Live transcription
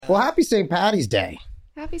Well, happy St. Patty's Day.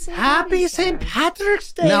 Happy St.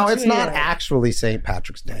 Patrick's Day. No, it's not actually St.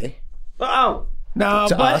 Patrick's Day. Oh. No,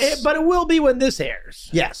 but it will be when this airs.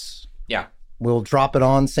 Yes. Yeah. We'll drop it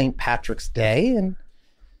on St. Patrick's Day and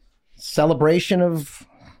celebration of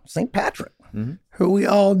St. Patrick. Mm-hmm. Who we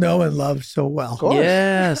all know and love so well.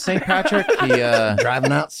 Yeah, St. Patrick. He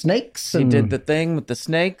driving out snakes. He did the thing with the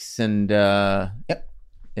snakes, and yep.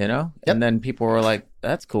 You know, and then people were like,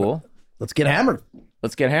 "That's cool. Let's get hammered.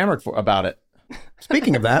 Let's get hammered about it."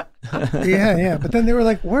 Speaking of that, yeah. But then they were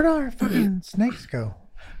like, "Where'd our fucking snakes go?"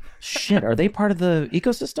 Shit, are they part of the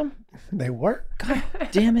ecosystem? They were. God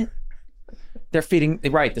damn it! They're feeding.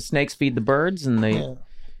 Right, the snakes feed the birds, and they. Yeah.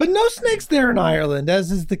 But no snakes there in Ireland,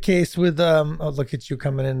 as is the case with, oh, look at you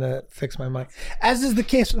coming in to fix my mic. As is the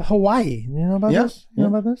case with Hawaii. You know about this? You know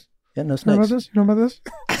about this? Yeah, no You snakes. know about this? You know about this?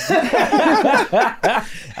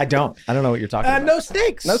 I don't know what you're talking about. No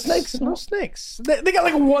snakes. No snakes. No snakes. They got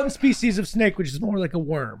like one species of snake, which is more like a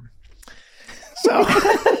worm. So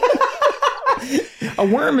a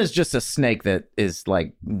worm is just a snake that is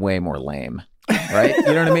like way more lame, right?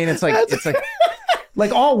 You know what I mean? It's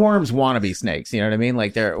like all worms want to be snakes. You know what I mean?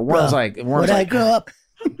 Like they're worms. When I grow up,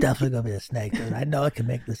 I'm definitely gonna be a snake, dude. I know I can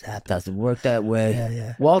make this happen. Doesn't work that way.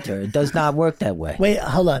 Yeah. Walter, it does not work that way. Wait,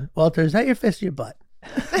 hold on, Walter. Is that your fist or your butt?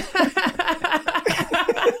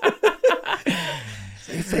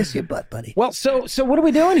 Your fist, your butt, buddy. Well, so what are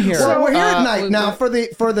we doing here? So we're here at night now. For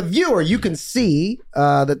the viewer, you can see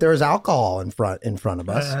that there is alcohol in front of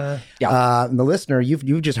us. And the listener,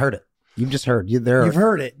 you've just heard it. You've just heard. You've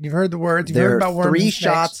heard it. You've heard the words. You've heard about worms. 3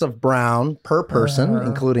 shots of brown per person,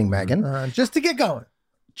 including Megan, just to get going.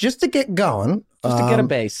 Just to get going. Just to get a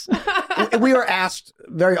base. We are asked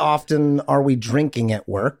very often, are we drinking at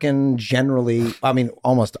work? And generally, I mean,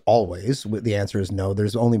 almost always, the answer is no.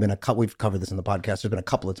 There's only been a couple, we've covered this in the podcast, there's been a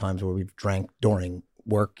couple of times where we've drank during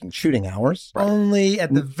work and shooting hours. Right. Only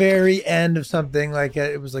at the very end of something, like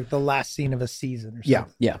it was like the last scene of a season or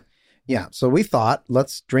something. Yeah. So we thought,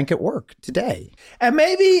 let's drink at work today. And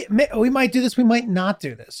maybe we might do this, we might not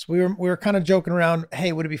do this. We were kind of joking around,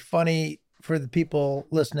 hey, would it be funny for the people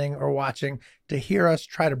listening or watching to hear us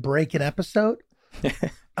try to break an episode?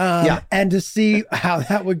 And to see how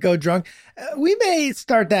that would go drunk. We may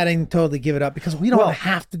start that and totally give it up because we don't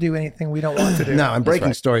have to do anything we don't want to do. No, and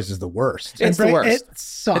breaking stories is the worst. It's the worst. It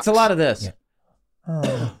sucks. It's a lot of this.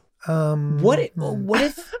 Yeah. What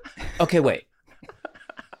if okay, wait.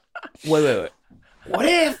 Wait. What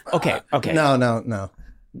if? Okay. No.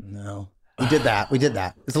 We did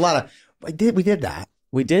that. It's a lot of, we did that.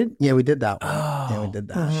 We did? Yeah, we did that. Oh. Yeah, we did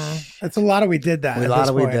that. It's a lot of we did that.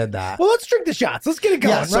 We did that. Well, let's drink the shots. Let's get it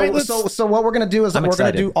going. Yeah, right? So what we're going to do is we're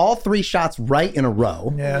going to do all 3 shots right in a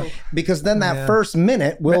row. Yeah. Because then that first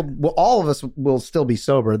minute, we'll all of us will still be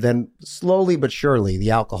sober. Then slowly but surely,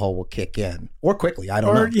 the alcohol will kick in. Or quickly, I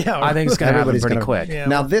don't know. Yeah, I think it's going to happen pretty quick. Yeah.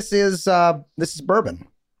 Now, this is bourbon.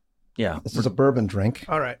 Yeah. This is a bourbon drink.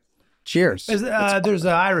 All right. Cheers. There's an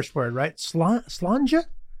Irish word, right? Slanja?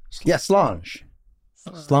 Yeah, slange.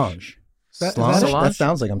 Slange. Slange? That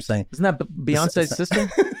sounds like I'm saying. Isn't that Beyonce's sister?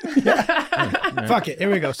 Fuck it. Here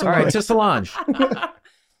we go. All right, to Solange.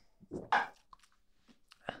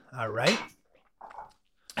 All right.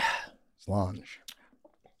 Slange.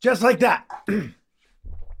 Just like that.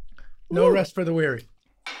 No rest for the weary.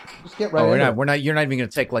 Just get right into it. We're not. You're not even going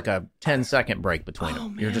to take like a 10-second break between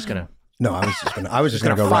them. You're just going to. No, I was just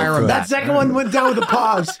gonna go fire right him through back. That second one went down with a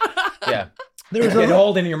pause. Yeah. There was a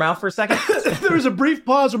hold in your mouth for a second. There was a brief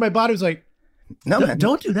pause where my body was like, No, man.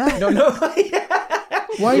 don't do that. No.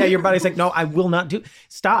 Why? Yeah, your body's like, no, I will not do.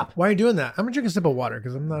 Stop. Why are you doing that? I'm gonna drink a sip of water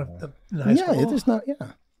because I'm not in high school. Yeah, it's not. Yeah,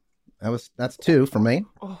 that's 2 for me.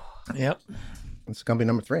 Yep. It's gonna be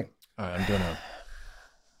number 3. All right, I'm doing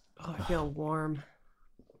Oh, I feel warm.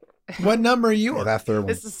 What number are you Yeah, on? that third one.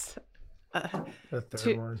 This is The third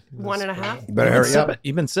 2, one. 1.5. You better hurry up.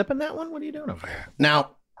 You've been sipping that one? What are you doing over here?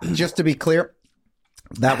 Now, just to be clear,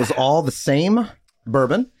 that was all the same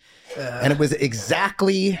bourbon, and it was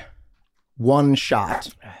exactly 1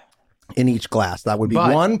 shot in each glass. That would be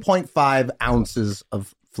 1.5 ounces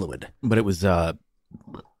of fluid. But it was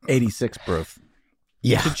 86 proof.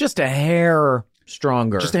 Yeah. So just a hair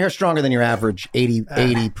stronger. Just a hair stronger than your average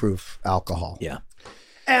 80 proof alcohol. Yeah.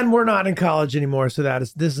 And we're not in college anymore, so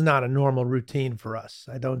this is not a normal routine for us.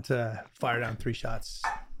 I don't fire down 3 shots.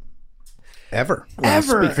 Ever.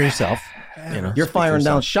 Speak for yourself. You know, You're firing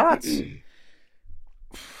down shots.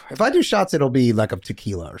 If I do shots, it'll be like a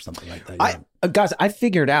tequila or something like that. Guys, I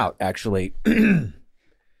figured out, actually,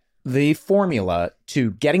 the formula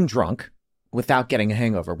to getting drunk without getting a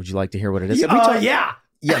hangover. Would you like to hear what it is? Yeah.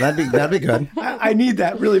 Yeah, that'd be good. I need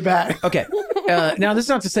that really bad. Okay. Now, this is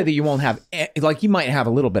not to say that you won't have, like, you might have a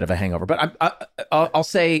little bit of a hangover, but I'll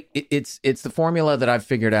say it's the formula that I've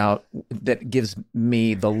figured out that gives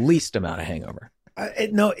me the least amount of hangover.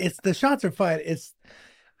 No, it's the shots are fine.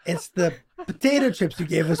 It's the potato chips you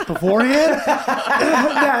gave us beforehand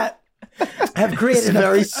that have created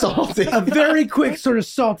very salty. a very quick sort of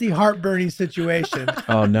salty, heartburning situation.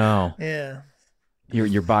 Oh no, Yeah,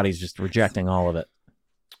 your body's just rejecting all of it.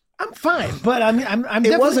 I'm fine, but I'm It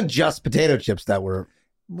definitely- wasn't just potato chips that were.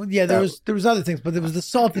 Well, yeah, there was other things, but there was the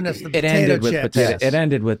saltiness of the It potato ended with chips. potato. Yes. It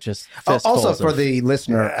ended with just Also, fistfuls for of- the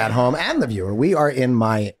listener at home and the viewer, we are in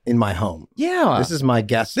my home. yeah. This is my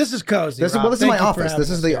guest. This is cozy. This is Rob. well. This is Thank my you for office. having This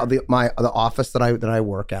is us the here. the office that I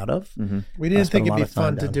work out of. We I didn't spent think a it'd lot be of time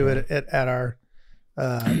fun to down do here. it at our.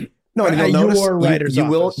 No, and At you'll notice your writer's you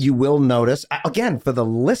will office. you will notice again for the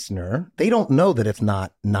listener, they don't know that it's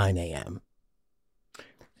not 9 a.m.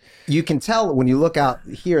 You can tell when you look out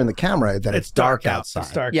here in the camera that it's dark out. outside.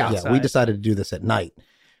 It's dark Yeah, outside. we decided to do this at night.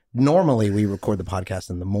 Normally, we record the podcast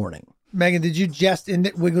in the morning. Megan, did you just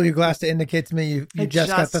wiggle your glass to indicate to me you I just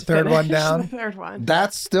got the third one finished down? The third one.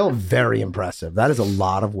 That's still very impressive. That is a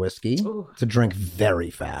lot of whiskey Ooh. to drink very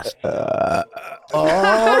fast.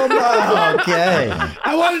 Oh, okay.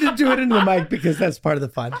 I wanted to do it into the mic because that's part of the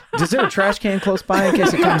fun. Is there a trash can close by in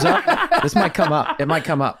case it comes up? This might come up. It might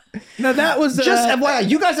come up. No, that was Just FYI,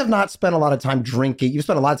 you guys have not spent a lot of time drinking. You've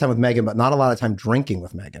spent a lot of time with Megan, but not a lot of time drinking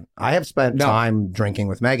with Megan. I have spent time drinking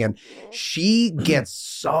with Megan. She gets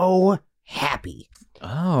so happy. Oh,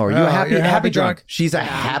 are you a happy, you're a happy drunk? She's a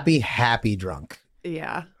happy drunk.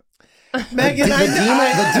 Yeah. Megan. The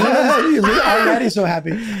demon. You're already so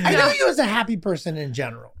happy. I know you as a happy person in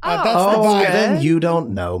general. That's the Oh, vibe. then you don't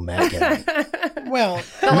know Megan. Well,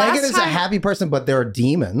 Megan is a happy person, but there are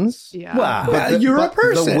demons. Yeah. Wow. But you're a but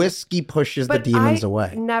person. The whiskey pushes But the demons I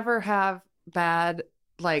away. never have bad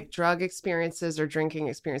like drug experiences or drinking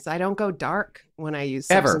experiences. I don't go dark when I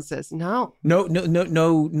use Ever? substances. No.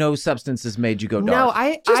 No substances made you go dark. No,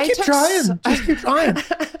 I keep took trying. so- Just keep trying.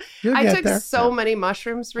 You'll I get took there. so many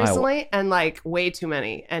mushrooms recently and like way too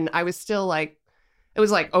many. And I was still like, it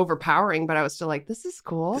was like overpowering, but I was still like, this is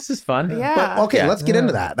cool. This is fun. Yeah. But okay, Yeah. let's get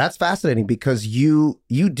into that. That's fascinating because you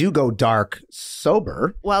do go dark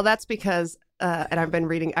sober. Well, that's because, and I've been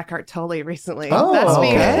reading Eckhart Tolle recently. Oh, that's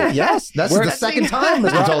okay. because Yes, that's We're- the second time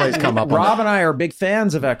Mr. Tolle's come up. Rob and I are big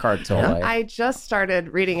fans of Eckhart Tolle. I just started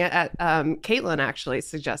reading it at Caitlin actually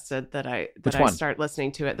suggested that I Which one? start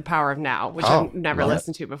listening to it, The Power of Now, which Oh, I've never love it.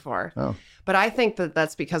 listened to before. Oh. But I think that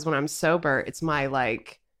that's because when I'm sober, it's my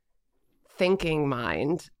like thinking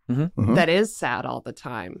mind Mhm. that is sad all the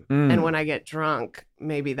time. Mm. And when I get drunk,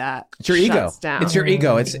 maybe that It's your ego. shuts down. It's your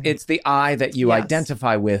ego. It's the I that you Yes.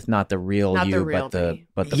 identify with, not the real Not the you, real me.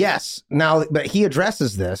 but the Yes. Now, but he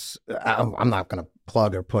addresses this. I'm not going to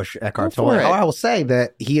plug or push Eckhart Go for Tolle. it. I will say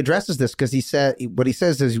that he addresses this because he said what he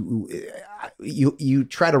says is you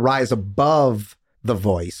try to rise above the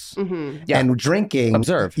voice, Mhm. Yeah. and drinking.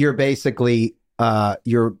 Observe. You're basically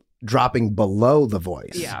you're dropping below the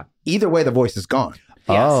voice. Yeah. Either way, the voice is gone.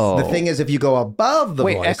 Oh. The thing is, if you go above the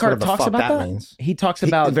Wait, voice, Eckhart whatever the talks fuck about that? means. He talks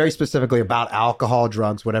about Very specifically about alcohol,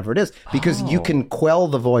 drugs, whatever it is, because you Oh. can quell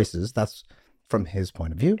the voices. That's from his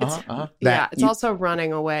point of view. Yeah, that it's you- also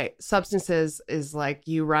running away. Substances is like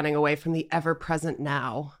you running away from the ever present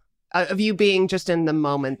now of you being just in the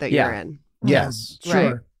moment that Yeah. you're in. Yes.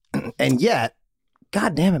 Sure. And yet,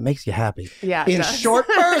 God damn, it makes you happy. Yeah. it In does. short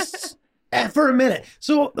bursts. And for a minute.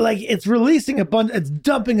 So like it's releasing it's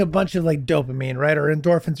dumping a bunch of like dopamine, right? Or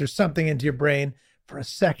endorphins or something into your brain for a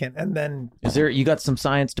second. And then Is there? You got some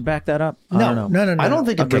science to back that up? I no, don't know. no. I don't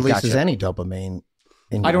think it Okay, releases gotcha. any dopamine.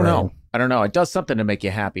 In I your don't brain. know. I don't know. It does something to make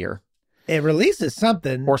you happier. It releases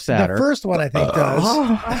something. Or sadder. The first one I think does.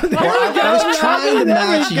 Well, I was trying to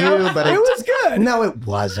match you, but it was good. No, it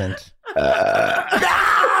wasn't.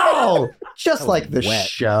 No! Just like the wet.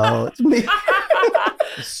 show. It's me.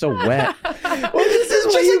 It's so wet. Well, this is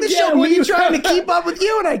what just you like the get show. when Me you- trying to keep up with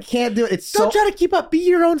you, and I can't do it. It's Don't so. try to keep up. Be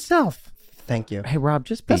your own self. Thank you. Hey, Rob,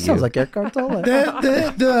 just be That sounds you. like Eckhart Tolle.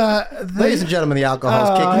 The Ladies and gentlemen, the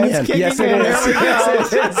alcohol is kicking it's in. kicking Yes, it in. is. There we go.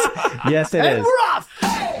 Yes, it is. Yes, it And is. we're off.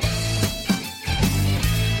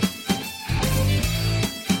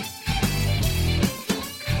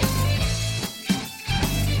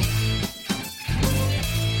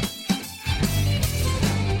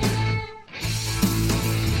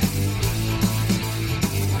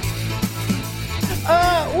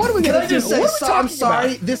 What are we we Can gonna I just do? say, What are we I'm talking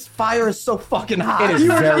sorry. about? This fire is so fucking hot. It is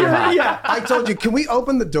very hot. Yeah. I told you. Can we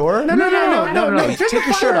open the door? No. Turn Take the your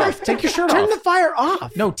shirt fire off. Take your shirt Turn off. the fire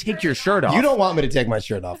off. No, take your shirt off. You don't want me to take my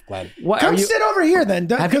shirt off, Glenn. What, Come sit over here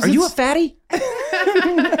then. are you a fatty?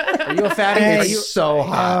 Are you a fatty? Hey, Are It's you? so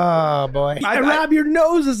hot. Oh boy. And Rob, your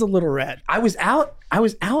nose is a little red. I was out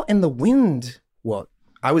in the wind. Well,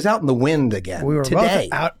 I was out in the wind again We were today.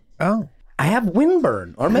 both out. Oh, I have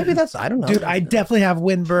windburn, or maybe that's I don't know, dude, I definitely have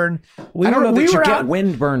windburn. I don't know that you were get out.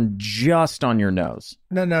 windburn just on your nose.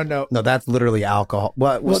 No. No, that's literally alcohol.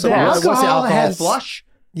 What? Well, so the what's the alcohol alcohol has- flush?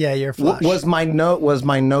 Yeah, you're flush. Was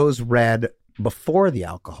my nose red before the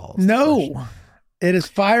alcohol? No, it is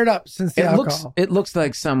fired up since the alcohol. It looks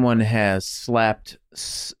like someone has slapped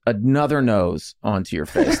another nose onto your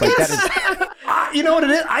face. Like that is You know what it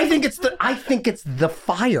is? I think it's the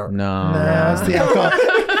fire. no. It's the alcohol.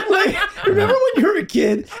 Like, remember when you were a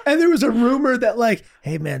kid and there was a rumor that like,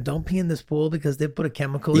 hey man, don't pee in this pool because they put a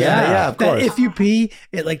chemical in Yeah, there yeah, of that course. if you pee,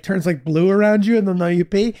 it like turns like blue around you and they'll know you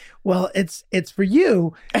pee. Well, it's for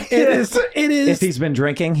you. It is. If he's been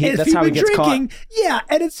drinking, if that's you've how he been gets drinking, yeah,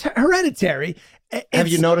 and it's hereditary. Have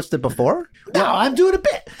you noticed it before? No, I'm doing a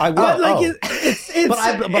bit. I will. But like Oh. it's But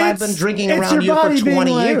I've been drinking it's around your you for body being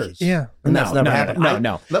 20 like- years. Yeah. And that's No, never no, happened.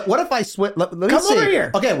 no. What if I switch? Let me Come see. over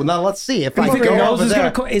here. Okay, well now let's see if I over go here. Your over nose is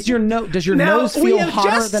there. gonna. Does your Now, nose we feel have hotter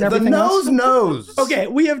just- than the everything else? Nose. Okay,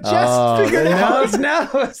 we have just figured out.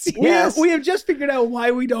 nose. We have just figured out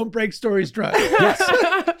why we don't break stories drunk.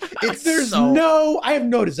 It's There's I have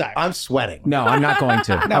no desire. I'm sweating. No, I'm not going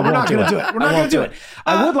to. No, we're not going to do it. We're not I going won't to do it.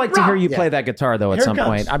 I would like to hear you yeah. play that guitar though at Here some it comes.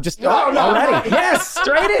 point. I'm just no. already. Yes,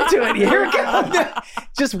 straight into it. Here it comes.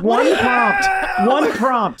 Just one prompt. One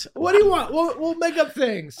prompt. What do you want? We'll make up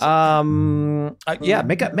things. Yeah,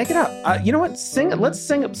 make it up. You know what? Sing. Let's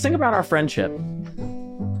sing about our friendship.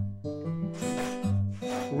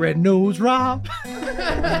 Red Nose Rob.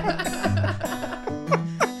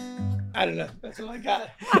 I don't know. That's all I got.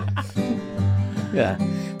 Yeah,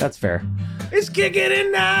 that's fair. It's kicking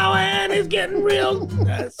in now and it's getting real.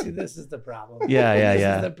 See, this is the problem. Yeah.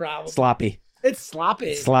 This is the problem. Sloppy. It's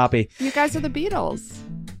sloppy. Sloppy. You guys are the Beatles.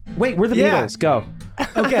 Wait, we're the Yeah. Beatles. Go.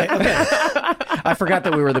 Okay. I forgot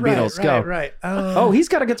that we were the Beatles. Go. Right. Oh, he's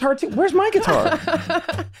got a guitar too. Where's my guitar?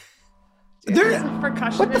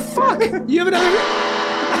 Percussion. What the fuck? You have another.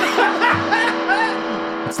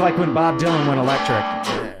 It's like when Bob Dylan went electric.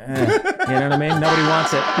 You know what I mean? Nobody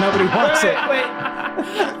wants it. Nobody wants it. Wait.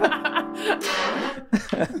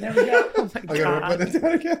 There we go. Oh my Okay, we're putting it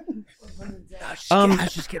down again. I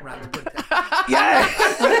was just getting around to put it down. Yeah.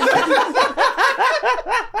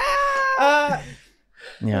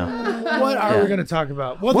 What are we going to talk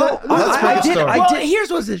about? Well, Well, let's break a story. Well,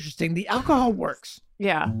 here's what's interesting. The alcohol works.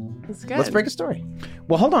 Yeah, it's good. Let's break a story.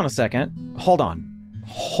 Well, hold on a second. Hold on.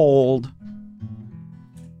 Hold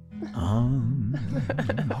on.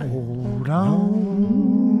 Hold on.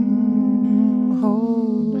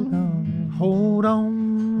 Hold on. Hold on.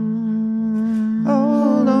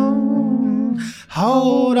 Hold on.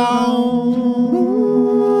 Hold on.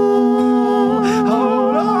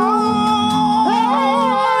 Hold on.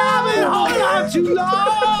 I've been holding on too long.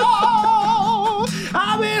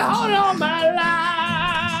 I've been holding on my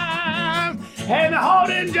life. And the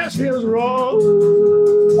holding just feels wrong.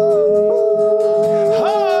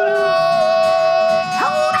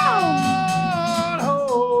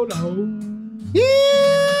 Hold on.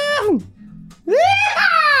 Yeah.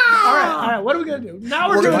 All right. What are we gonna do? Now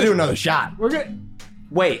We're gonna gonna do another shot. We're gonna.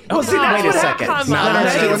 Wait. Well, see, that's wait a what second. happens. No, Now,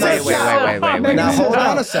 let's do wait, another wait, shot. wait. Now hold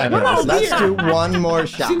on a No, second. no, Let's beer. do one more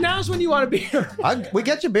shot. See, now's when you want to be here. We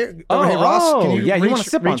get your beer. Oh, Hey, Ross, can oh, you yeah, you reach, wanna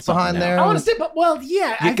sip on reach something behind now. there? I want to sip, but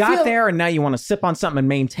yeah, You I got feel, there and now you want to sip on something and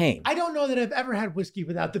maintain. I don't know that I've ever had whiskey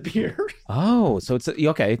without the beer. Oh, so it's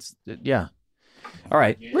okay. It's yeah. All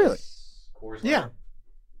right. Really? Yeah.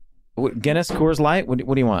 Guinness, Coors Light. What do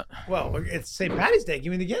you want? Well, it's St. Patty's Day. Give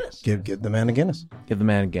me the Guinness. Give the man a Guinness. Give the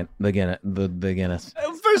man again the Guinness.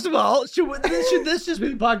 First of all, should this just be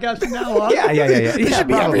the podcast from now on? Yeah. This should be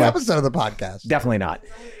every probably. episode of the podcast. Definitely not.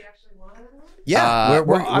 Yeah,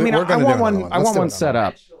 we're I mean, we're I gonna want do another one. I want one set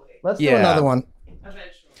up. Let's do Yeah. another one.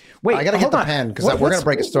 Wait, I gotta get hold the on. pen because What- we're gonna what's-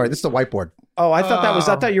 break a story. This is the whiteboard. Oh, I thought that was.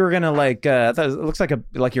 I thought you were gonna like. I thought it looks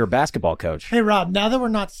like you're a basketball coach. Hey, Rob, now that we're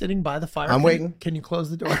not sitting by the fire, I'm waiting. Can you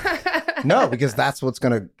close the door? No, because that's what's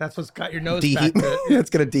gonna That's what's got your nose deheat back. me.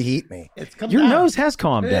 It's gonna deheat me. It's come Your down. nose has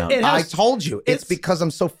calmed down. It I has- told you, it's it's- because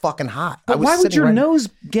I'm so fucking hot. I But was why would sitting your right- nose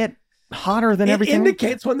get hotter than It everything?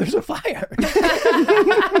 indicates when there's a fire.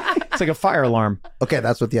 It's like a fire alarm. Okay,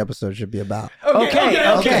 that's what the episode should be about.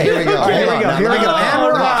 Okay. Okay, here we go. Here we go. Hold on, Here we now, go. let me And get-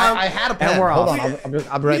 we're no, off. I had a pen. And we're Hold off. on,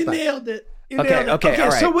 I'll be right You back. nailed it. nailed it. Okay, all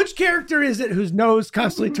right. So which character is it whose nose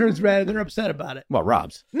constantly turns red and they're upset about it? Well,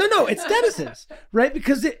 Rob's. No, it's Dennis's, right?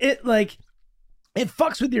 Because it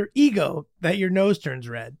fucks with your ego that your nose turns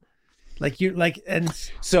red. Like you're like, and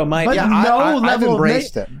So my but I've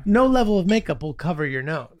embraced it. No level of makeup will cover your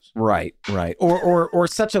nose. right, or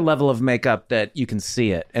such a level of makeup that you can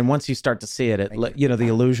see it, and once you start to see it, the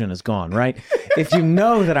illusion is gone. Right? If you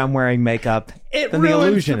know that I'm wearing makeup, It then the ruins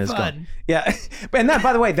illusion the is fun. gone. Yeah, and that,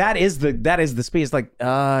 by the way, that is the speed. It's like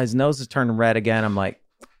his nose is turning red again. I'm like,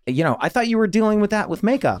 I thought you were dealing with that with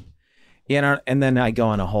makeup, and then I go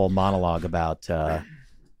on a whole monologue about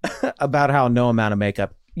about how no amount of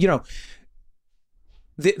makeup,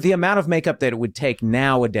 the amount of makeup that it would take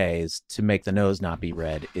nowadays to make the nose not be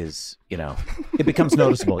red is, it becomes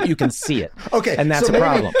noticeable. You can see it. Okay, And that's so a maybe-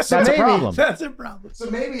 problem. so That's a maybe- problem. That's a problem.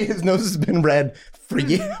 So maybe his nose has been red for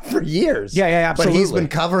years. Yeah, But he's absolutely. been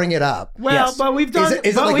covering it up. Well, Yes. but we've done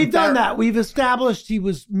Is it like we've done embar- that. We've established he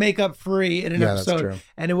was makeup free in an Yeah, that's episode, true.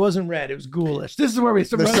 and it wasn't red. It was ghoulish. This is where we There's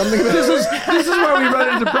something this is where we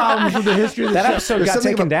run into problems with the history of the That show. episode There's got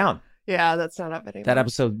something taken down. Yeah, that's not up anymore. That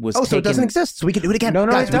episode was Oh, so it taken- doesn't exist. So we can do it again. No,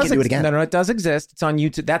 Guys, it we does can do it again. No, it does exist. It's on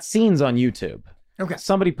YouTube. That scene's on YouTube. Okay.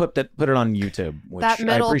 Somebody put it on YouTube, which that I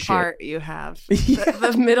middle appreciate. part you have.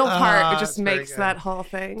 The middle part just that's very makes good. that whole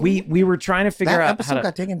thing. We were trying to figure That out how episode to.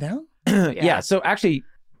 got taken down? Yeah. So actually,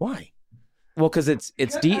 Why? well, because it's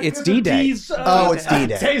D-Day. Oh, it's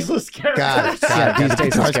D-Day. Tasteless character. Got it. Yeah, these The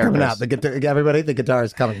days guitar's it's coming out. characters. Everybody, the guitar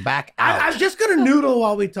is coming back out. I'm just gonna noodle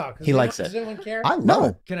while we talk. He likes it. Does anyone care? I love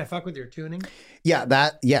it. Can I fuck with your tuning? Yeah,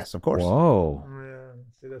 yes, of course. Whoa. Yeah,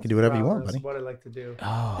 see, that's You do whatever you want, that's buddy. what I like to do.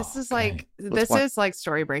 Oh, This is okay. like Let's watch- is like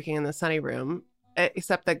story breaking in the sunny room,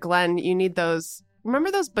 except that Glenn, you need those.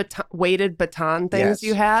 Remember those weighted baton things Yes.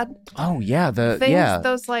 you had? Oh yeah, Things,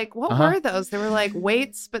 those like what Uh-huh. were those? They were like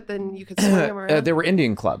weights, but then you could swing them around. there were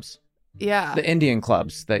Indian clubs. Yeah, The Indian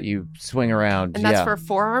clubs that you swing around. and that's yeah. for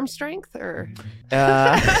forearm strength, or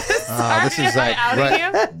This is Am I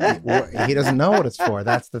outing you? He doesn't know what it's for.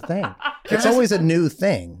 That's the thing. It's always a new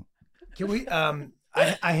thing. Can we?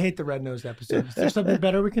 I hate the red nosed episode. Is there something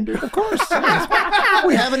better we can do? Of course.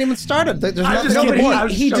 We haven't even started. There's I'm nothing just on the kidding. board. I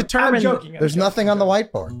was he joking. determined- I'm joking. There's nothing on the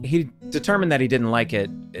whiteboard. He determined that he didn't like it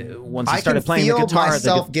once he I started can playing feel the guitar.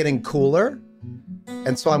 myself getting cooler,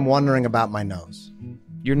 and so I'm wondering about my nose.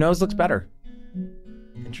 Your nose looks better.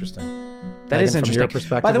 Interesting. That is Megan, from your interesting.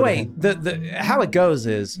 perspective, By the what way, do you the how it goes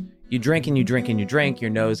is you drink and you drink and you drink. Your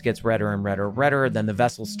nose gets redder and redder and redder. Then the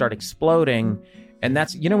vessels start exploding, and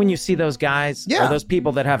that's when you see those guys, Yeah. or those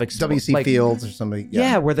people that have W.C. like, Fields or somebody.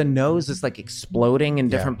 yeah, where the nose is like exploding in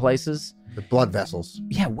different places. The blood vessels.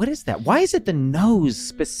 Yeah, what is that? Why is it the nose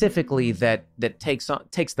specifically that takes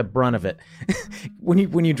the brunt of it when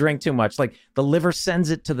you drink too much? Like the liver sends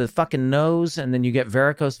it to the fucking nose, and then you get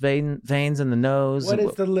varicose veins in the nose. What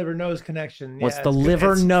is the liver nose connection? What's Yeah, the it's good.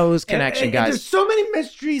 liver It's- nose and- connection, and guys? There's so many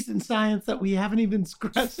mysteries in science that we haven't even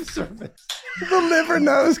scratched the surface. The liver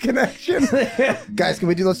nose connection. Guys,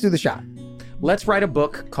 let's do the shot. Let's write a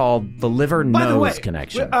book called The Liver By the Nose way,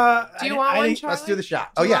 Connection. Do you want one, Charlie? Let's do the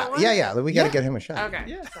shot. Do Oh you yeah, want one? yeah. We got to get him a shot. Okay.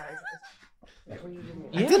 Yeah. Sorry.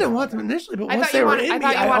 I didn't want them initially, but I once thought they you were wanted- in I me,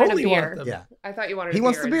 thought you I wanted a only beer. want them. Yeah. I thought you wanted. He a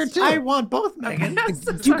wants beer the beer instead. too. I want both, Megan.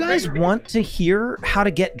 Do you guys want to hear how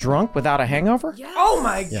to get drunk without a hangover? Yes. Oh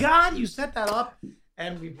my God, you set that up,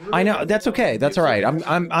 and we. I know that's okay. That's all right.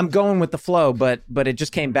 I'm going with the flow, but it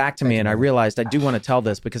just came back to me, and I realized I do want to tell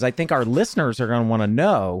this because I think our listeners are going to want to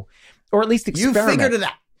know, or at least You experiment. figured it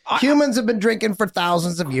out. Humans have been drinking for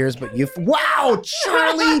thousands of years, but wow,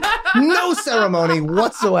 Charlie, no ceremony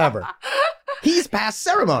whatsoever. He's past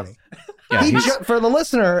ceremony. Yeah, For the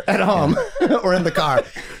listener at home or in the car,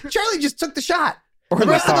 Charlie just took the shot. Or The in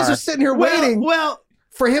the rest of us car. are sitting here waiting Well,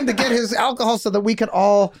 for him to get his alcohol so that we could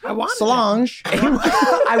all I wanted solange.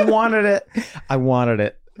 I wanted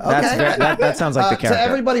it. Okay. That sounds like the To character.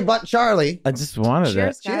 everybody but Charlie. I just wanted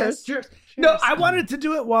Cheers, it. guys. cheers. No, I wanted to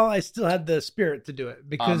do it while I still had the spirit to do it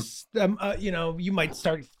because, you might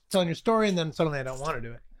start telling your story and then suddenly I don't want to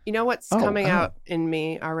do it. You know what's Oh, coming oh. out in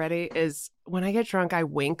me already is when I get drunk, I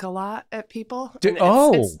wink a lot at people. Do- and it's,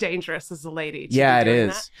 oh. it's dangerous as a lady. to Yeah, it be doing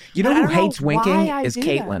is. that. You know But I who don't know hates winking why I is do that.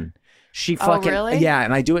 Caitlin. She Oh, fucking really? yeah,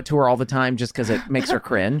 and I do it to her all the time just because it makes her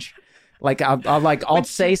cringe. Like I'll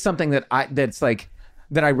say something that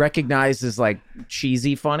I recognize as like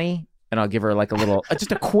cheesy funny, and I'll give her like a little,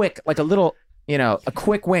 just a quick, like a little, a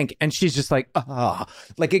quick wink, and she's just like,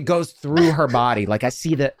 like it goes through her body. Like I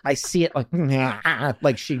see it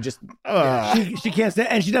like she just, She can't say,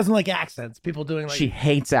 and she doesn't like accents. People doing like she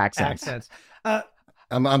hates accents. accents.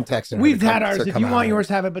 I'm texting her. We've to come- had ours. to If come you want out. yours,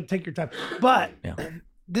 have it, but take your time. But Yeah.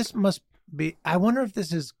 this must be. I wonder if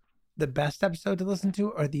this is the best episode to listen to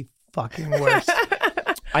or the fucking worst?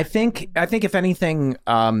 I think if anything,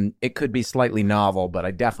 it could be slightly novel, but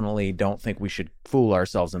I definitely don't think we should fool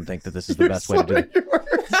ourselves and think that this is the best way to do it.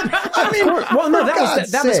 I mean, Well, no,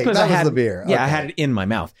 that was because I had the beer. Yeah, I Okay. had it in my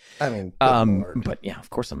mouth. I mean, good Lord. But yeah, of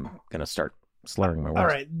course I'm gonna start slurring my words. All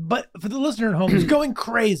right. But for the listener at home who's going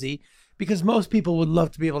crazy because most people would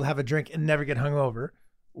love to be able to have a drink and never get hungover,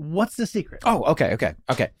 what's the secret? Oh, okay.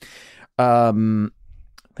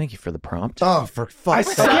 Thank you for the prompt. Oh, for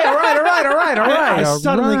fuck's sake. Okay, all right. I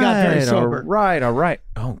suddenly got very sober. All right.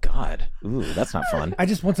 Oh God. Ooh, that's not fun. I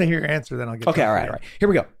just once I hear your answer, then I'll get Okay, drunk all right. again. Here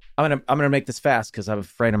we go. I'm gonna make this fast because I'm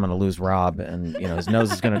afraid I'm gonna lose Rob, and his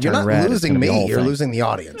nose is gonna You're turn not red. It's losing gonna be a me. whole You're thing. losing the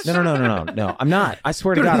audience. No. I'm not. I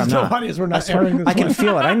swear to God, I'm There's no not. audience. We're not airing this I can one.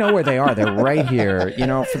 feel it. I know where they are. They're right here.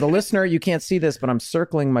 For the listener, you can't see this, but I'm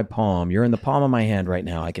circling my palm. You're in the palm of my hand right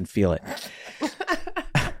now. I can feel it.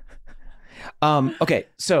 Okay,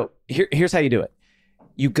 so here's how you do it.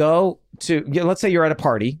 You go to, let's say you're at a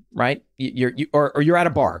party, right? Or you're at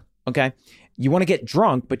a bar, okay? You want to get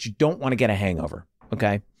drunk, but you don't want to get a hangover,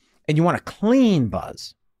 okay? And you want a clean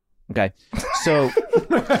buzz, okay? So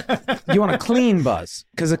you want a clean buzz,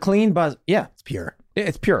 because a clean buzz, yeah, It's pure.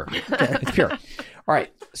 it's pure. Okay, it's pure. All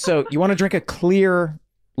right. So you want to drink a clear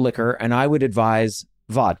liquor, and I would advise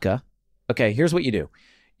vodka. Okay, here's what you do.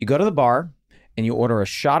 You go to the bar and you order a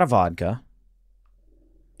shot of vodka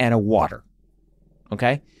and a water.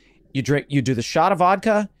 Okay? You do the shot of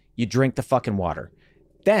vodka, you drink the fucking water.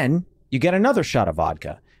 Then you get another shot of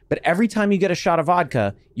vodka. But every time you get a shot of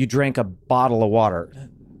vodka, you drink a bottle of water.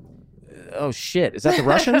 Oh shit. Is that the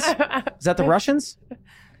Russians? Is that the Russians?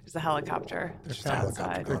 There's a helicopter just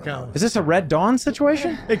outside. Is this a Red Dawn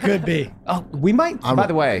situation? It could be. Oh, we might. By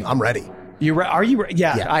the way, I'm ready. are you?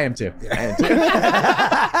 Yeah, Yeah. I am too.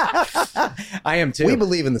 I am too. We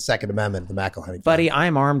believe in the Second Amendment, the McElhenney. Buddy, I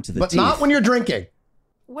am armed to the but teeth. not when you're drinking.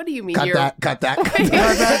 What do you mean? Cut you're that. Cut that.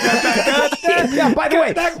 Yeah, by the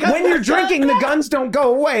way, when you're drinking, the guns don't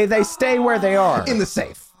go away; they stay where they are. In the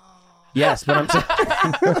safe. Yes, but I'm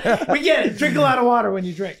saying. We get it. Drink a lot of water when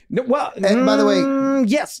you drink. No, well, And by the way,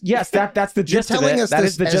 yes, that's the gist of telling it. us That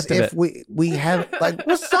this is the as gist of if it. we have I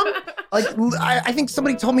think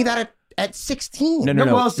somebody told me that at 16. No.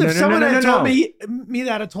 Well, if someone had no. told me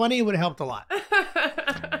that at 20, it would have helped a lot.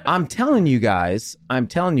 I'm telling you guys,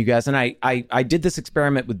 and I did this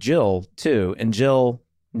experiment with Jill too, and Jill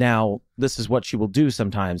now this is what she will do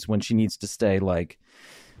sometimes when she needs to stay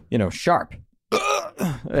sharp.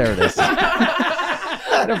 There it is.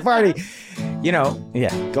 At a party,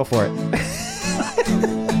 yeah, go for it.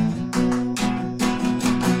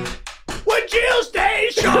 Would Jill stay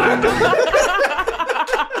sharp?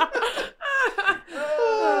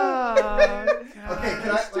 Okay,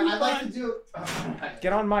 I'd like to do.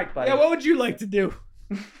 Get on mic, buddy. Yeah, what would you like to do?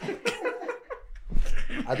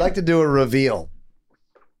 I'd like to do a reveal.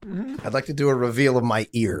 I'd like to do a reveal of my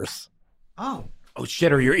ears. Oh. Oh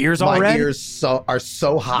shit! Are your ears all My red? ears are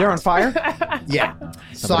so hot. They're on fire. Yeah.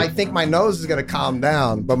 So I think my nose is gonna calm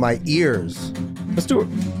down, but my ears. Let's do it.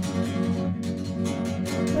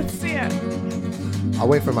 Let's see it. I'll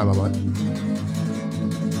wait for my moment.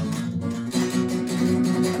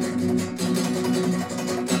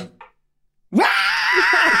 Wow!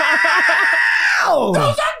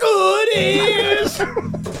 Those are good ears!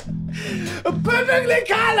 Perfectly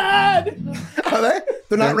colored! Are they?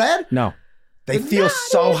 They're not red? No. They feel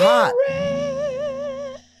so hot.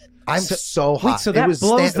 I'm so hot. Wait, so It that was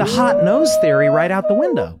blows the hot nose theory right out the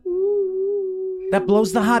window. That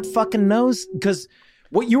blows the hot fucking nose, because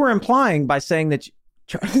what you were implying by saying that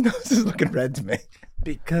Charlie's nose is looking red to me.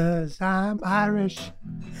 Because I'm Irish.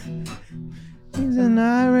 he's an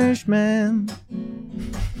Irishman.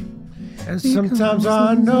 And sometimes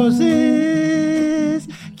our noses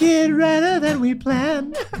get redder than we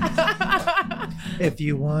planned. If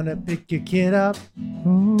you want to pick your kid up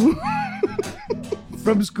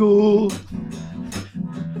from school,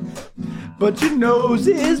 but your nose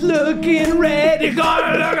is looking red, you're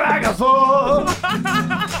gonna look like a fool.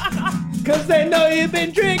 Cause they know you've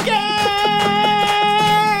been drinking and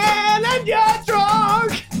you're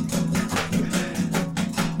drunk.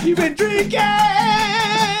 You've been drinking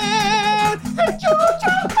and you're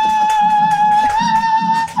drunk.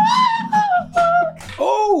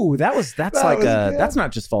 Oh, that's That like was good. that's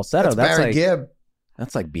not just falsetto. That's Barry like Gibb.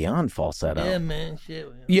 that's like beyond falsetto. Yeah, man.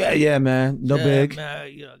 Shit. Yeah, man. No big.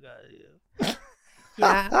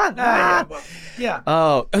 Yeah.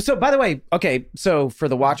 Oh, so by the way, okay. So for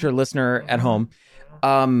the watcher listener at home,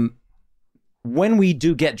 when we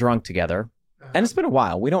do get drunk together, and it's been a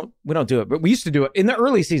while, we don't do it, but we used to do it in the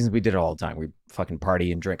early seasons. We did it all the time. We fucking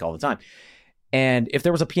party and drink all the time. And if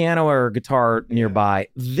there was a piano or a guitar nearby,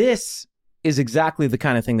 this is exactly the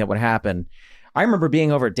kind of thing that would happen. I remember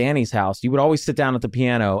being over at Danny's house. You would always sit down at the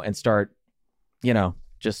piano and start,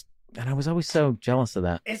 and I was always so jealous of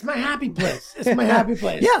that. It's my happy place. It's my happy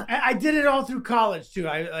place. Yeah. I did it all through college too.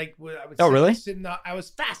 I would really? I was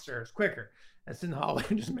faster. It was quicker. I sit in the hallway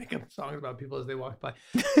and just make up songs about people as they walk by.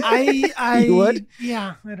 You would?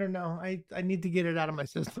 Yeah, I don't know. I need to get it out of my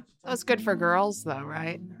system. That's good for girls, though,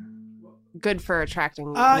 right? Good for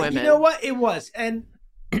attracting women. You know what? It was. And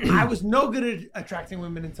I was no good at attracting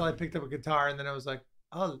women until I picked up a guitar, and then I was like,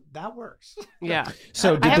 oh, that works. Yeah.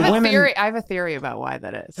 So I have the women... I have a theory about why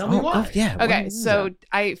that is. Tell me why. Yeah. Okay, so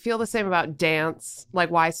I feel the same about dance,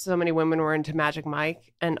 like why so many women were into Magic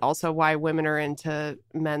Mike, and also why women are into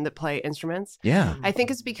men that play instruments. Yeah. I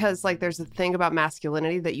think it's because like there's a thing about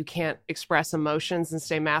masculinity that you can't express emotions and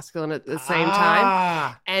stay masculine at the same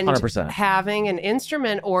time. And 100%. having an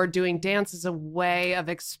instrument or doing dance is a way of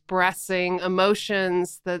expressing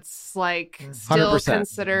emotions that's like still 100%.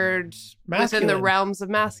 considered within Masculine. the realms of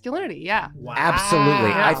masculinity. Yeah. Wow. Absolutely.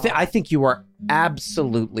 Wow. I think you are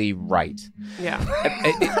absolutely right. Yeah.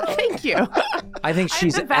 Thank you. I think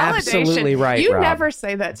she's The validation. absolutely right, You Rob. never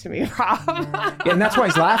say that to me, Rob. Yeah, and that's why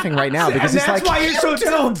he's laughing right now because And he's that's like, why you're so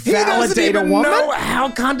don't He doesn't validate a even woman. know how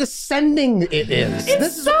condescending it is.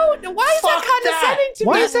 It's so. Why is Fuck that condescending to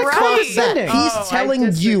Why me? is that Right. condescending? He's Oh, I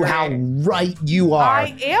telling you how disagree. right you are.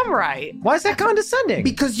 I am right. Why is that condescending?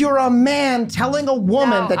 Because you're a man telling a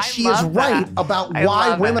woman No, that I she is love right that. about I why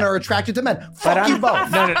love women it. are attracted to men. But Fuck you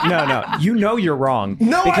both. No. You know you're wrong.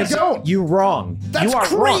 No, I because don't. You're wrong. That's you are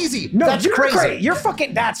crazy. Wrong. No, That's you're crazy. Crazy. You're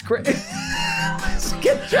fucking. That's crazy.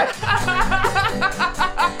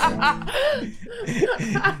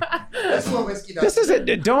 That's what whiskey does. This is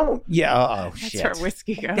it. Don't. Yeah. Oh That's shit. where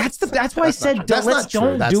whiskey goes. That's why I said That's let's not true.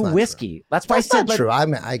 don't That's do not whiskey. That's why That's I said not true.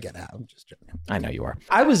 I get it. I'm just joking. I know you are.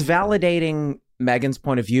 I was validating Megan's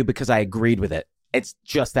point of view because I agreed with it. It's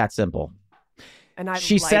just that simple. and I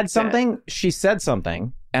She liked said it. something. She said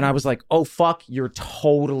something, and I was like, "Oh fuck, you're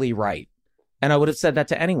totally right." And I would have said that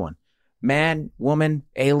to anyone, man, woman,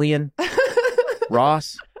 alien,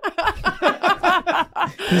 Ross.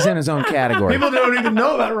 He's in his own category. People don't even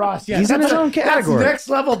know about Ross yet. He's in his own category. That's next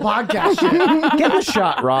level podcast shit. Get the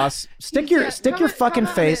shot, Ross. Stick your fucking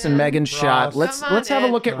face in Megan's shot. Let's Come on have a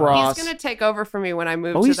in. look at Ross. He's gonna take over for me when I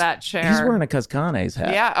move to he's that chair. He's wearing a Cascanes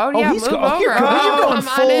hat. Yeah. Oh yeah. he's Move go- oh, over. you're going- Oh, you're going come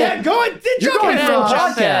full- on in. Yeah, go in. You're Jump going in, full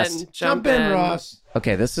Ross. podcast. Jump in, Ross.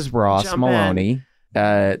 Okay, this is Ross Jump Maloney.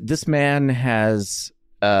 This man has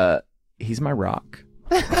he's my rock.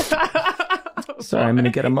 Sorry, I'm gonna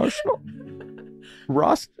get emotional.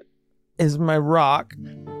 Ross is my rock.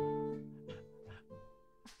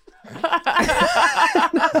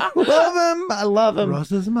 I love him.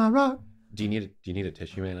 Ross is my rock. Do you need a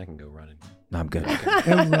tissue, man? I can go running. No, I'm good.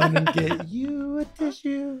 And run and get you a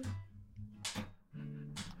tissue.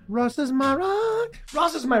 Ross is my rock.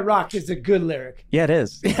 Ross is my rock is a good lyric. Yeah, it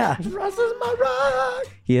is. Yeah, Ross is my rock.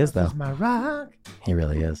 he is though. Ross is my rock. He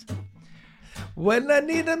really is. When I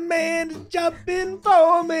need a man to jump in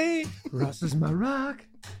for me, Ross is my rock.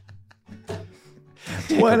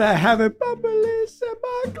 When I haven't properly set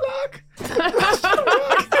my clock, Ross is my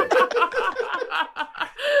rock.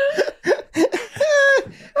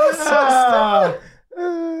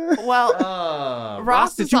 Well,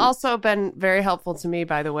 Ross did has you- also been very helpful to me,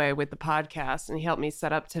 by the way, with the podcast, and he helped me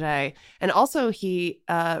set up today. And also, he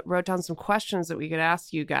wrote down some questions that we could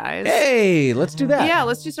ask you guys. Hey, let's do that. Yeah,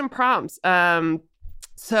 let's do some prompts.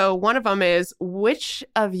 So one of them is, which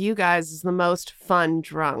of you guys is the most fun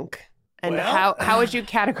drunk? And Well, how would you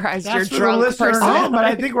categorize your That's for the drunk listener at home, personality? but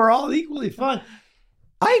I think we're all equally fun.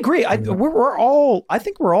 I agree. We're all. I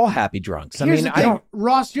think we're all happy drunks. I Here's mean, the I thing, don't.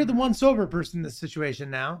 Ross, you're the one sober person in this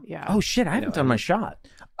situation now. Yeah. Oh shit! I haven't done my shot.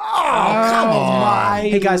 Oh, come on. my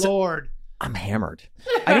Hey, guys. Lord. I'm hammered.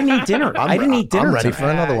 I didn't eat dinner. I didn't eat dinner. I'm ready tonight. for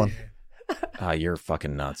another one. You're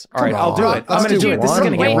fucking nuts. All right, Come I'll do on. it. I'm Let's gonna do do it. This is one.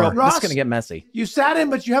 gonna get Wait, real. This Ross. is gonna get messy. You sat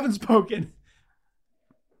in, but you haven't spoken.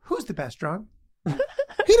 Who's the best drunk?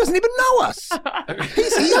 He doesn't even know us.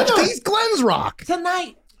 He's Glenn's rock.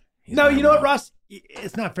 Tonight. No, you know what, Ross?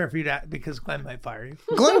 It's not fair for you to, because Glenn might fire you.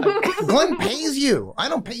 Glenn pays you. I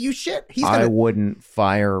don't pay you shit. He's I gonna. wouldn't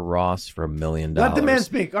fire Ross for $1 million. Let the man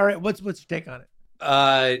speak. All right, what's your take on it?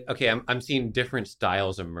 Okay, I'm seeing different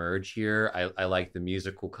styles emerge here. I like the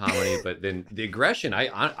musical comedy, but then the aggression.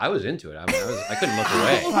 I was into it. I couldn't look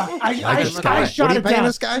away. I What shot are you it paying down.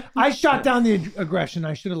 this guy? I shot down the aggression.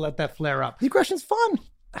 I should have let that flare up. The aggression's fun.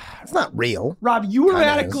 It's not real. Rob, you were Kinda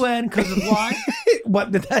at a is. Glenn because of why?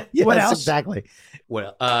 What did that? Yes, What else? Exactly.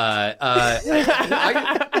 Well, I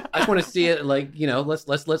just want to see it. Like,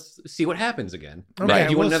 let's see what happens again. Okay, Like,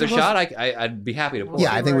 do you want well, another so shot? I'd be happy to. Pour.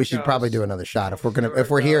 Yeah, I see think where we it should goes. probably do another shot. If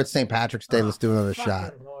we're here at St. Patrick's Day, let's do another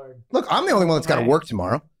shot. Fucking Lord. Look, I'm the only one that's got to work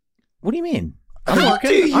tomorrow. What do you mean? I'm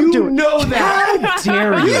working. know that? How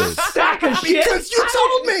dare you? Sack of shit. Because you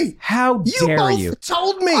told me. How You dare both you?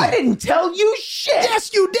 told me. I didn't tell you shit.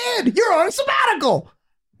 Yes, you did. You're on sabbatical.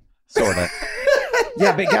 Sort of.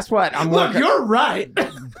 Yeah, but guess what? I'm Look, working. you're right. But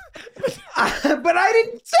I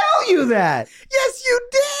didn't tell you that. Yes, you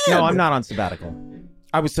did. No, I'm not on sabbatical.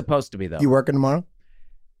 I was supposed to be though. You working tomorrow?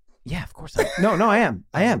 Yeah, of course. No, I am.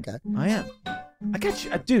 I am. Okay. I am. I got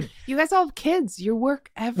you, dude. You guys all have kids. You work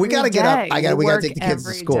every day. We gotta get up. We gotta work take the kids to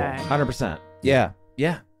every school. day. 100%. Yeah.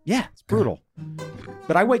 It's brutal.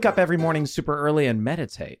 But I wake up every morning super early and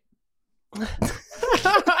meditate.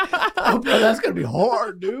 Oh, bro, that's gonna be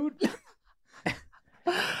hard, dude.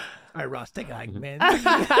 All right, Ross, take a hike, man.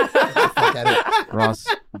 Ross,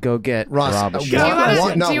 go get Ross, Rob a do Do you you shot. want-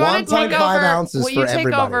 want no, to take 1.5 over? ounces Will for you take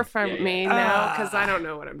everybody. over from me now? Because I don't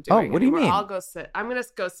know what I'm Oh, doing. what do you anymore. mean? I'll go sit. I'm gonna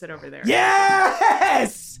go sit over there.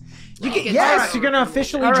 Yes. Yes, you're gonna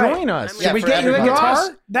officially All right. join us. Yeah, Should we for get you a everybody. guitar? Ross,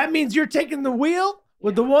 that means you're taking the wheel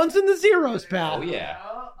with the ones and the zeros, pal. Oh yeah.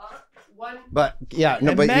 One. But yeah, no,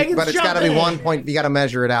 And but Megan's it's got to be jumping. 1 point. You got to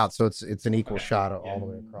measure it out, so it's an equal shot all the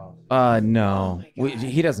way across. No,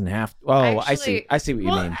 he doesn't have. Oh, I see. Actually- I see what you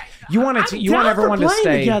Well, mean. You want it to. I'm You want down for everyone to playing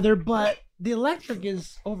stay. together, but the electric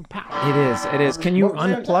is overpowered. It is. It is. Can you What was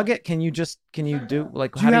that? unplug it? Can you just? Can you do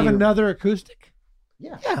like? Do How you do have you? another acoustic?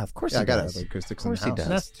 Yeah, Yeah, of course. yeah. I he got does. it. Acoustics Of course in he the house.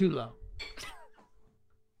 does. That's too low.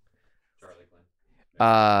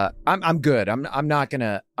 I'm good. I'm not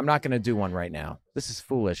gonna do one right now. This is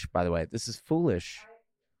foolish, by the way. This is foolish.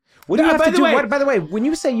 What do you have by to the do? way- What, by the way, when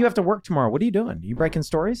you say you have to work tomorrow, what are you doing? You breaking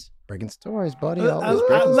stories? Breaking stories, buddy. Always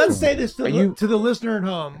breaking Let's stories. say this to, Are you- to the listener at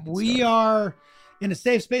home. We are in a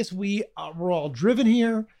safe space. We're all driven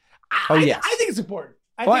here. Oh, yes. I think it's important.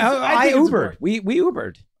 I think it's Ubered. important. We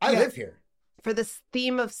Ubered. I live here. For this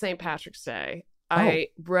theme of St. Patrick's Day, I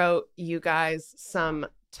wrote you guys some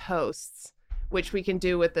toasts, which we can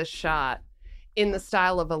do with this shot in the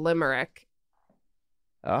style of a limerick.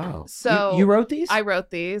 Oh, So you wrote these? I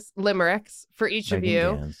wrote these limericks for each of Megan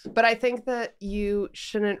you. Gans. But I think that you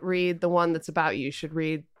shouldn't read the one that's about you. You should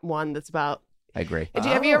read one that's about. I agree.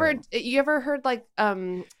 Have you ever heard like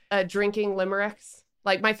drinking limericks?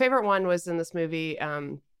 Like my favorite one was in this movie,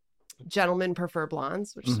 Gentlemen Prefer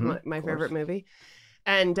Blondes, which is my favorite movie.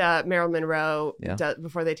 And Marilyn Monroe,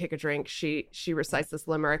 before they take a drink, she recites this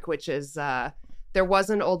limerick, which is there was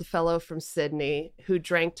an old fellow from Sydney who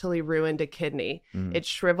drank till he ruined a kidney. It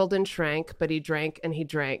shriveled and shrank, but he drank and he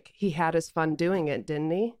drank. He had his fun doing it,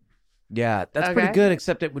 didn't he? Yeah, that's Okay. pretty good.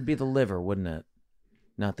 Except it would be the liver, wouldn't it?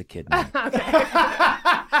 Not the kidney. Okay.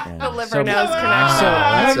 Yeah. The liver So- nose connection.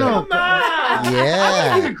 I that's don't know. I'm Yeah.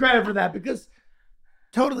 gonna give you credit for that because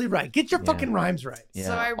totally right. Get your fucking rhymes right. Yeah.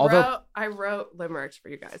 So Although- I wrote limericks for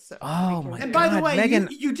you guys. So Oh my And by the God, way, Megan,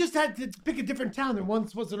 you just had to pick a different town. There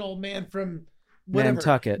once was an old man from whatever,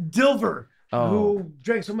 Nantucket. Dilver, Oh. who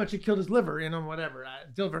drank so much he killed his liver. You know, whatever.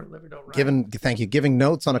 Dilver and liver don't rhyme. Giving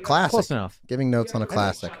notes on a classic. Close enough. Giving notes on a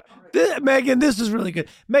classic. Megan, this is really good.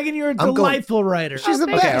 Megan, you're a I'm going- delightful writer. She's the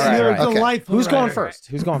thank best. you. Okay, all right, You're all right. a Okay. delightful Who's going writer. first?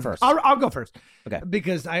 Who's going first? I'll go first. Okay.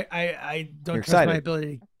 Because I don't You're trust my excited.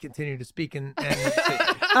 ability to continue to speak and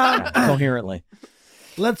Coherently.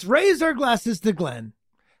 let's raise our glasses to Glenn,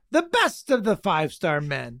 the best of the 5-star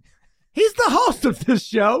men. He's the host of this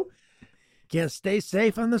show. Can't stay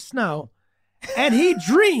safe on the snow. And he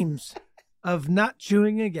dreams of not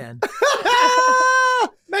chewing again.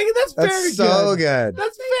 Megan, that's very That's so good.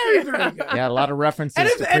 That's very, very good. Yeah, a lot of references And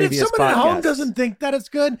to if previous someone at home podcasts. doesn't think that it's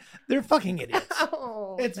good, they're fucking idiots.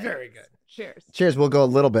 Oh, It's very good. Cheers. Cheers. We'll go a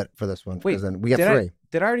little bit for this one. Wait, because then we got did three.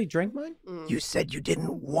 Did I already drink mine? You said you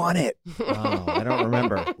didn't want it. Oh, I don't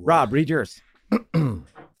remember. Rob, read yours.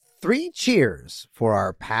 3 cheers for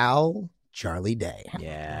our pal, Charlie Day.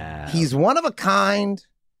 Yeah. He's one of a kind,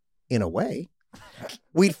 in a way.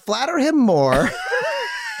 We'd flatter him more,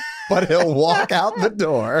 but he'll walk out the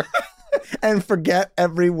door and forget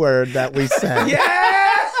every word that we said.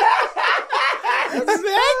 Yes!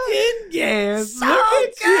 Megan, yes. So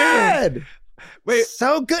Look at you. good. Wait,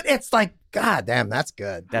 so good. It's like, God damn, that's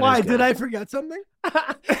good. That Why, is good. did I forget something?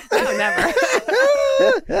 No, never.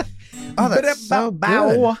 Oh, that's so good.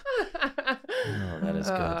 Oh, that is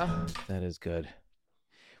good. That is good.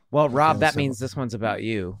 Well, Rob, that so- means this one's about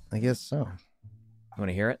you. I guess so. You want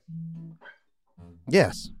to hear it?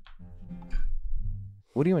 Yes.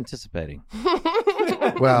 What are you anticipating?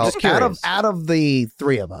 Well, just curious. out of the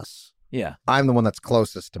three of us, Yeah. I'm the one that's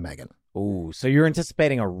closest to Megan. Ooh, so you're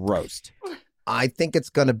anticipating a roast. I think it's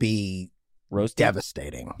going to be Roasty?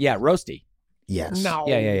 devastating. Yeah, roasty. Yes. No.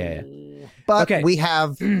 Yeah. But Okay.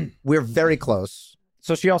 we're very close.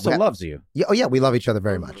 So she also Yeah. loves you. Yeah, oh yeah, we love each other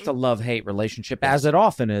very much. It's a love-hate relationship, as it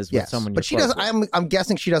often is with Yes, someone. but she you're doesn't. close with. I'm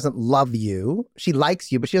guessing she doesn't love you. She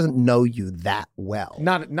likes you, but she doesn't know you that well.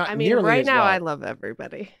 Not I mean, nearly right as now well. I love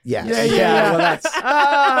everybody. Yes. Well, that's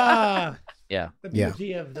Ah, yeah. the Yeah.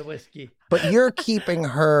 beauty of the whiskey. But you're keeping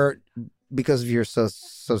her because of your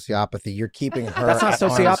sociopathy. You're keeping her. That's not at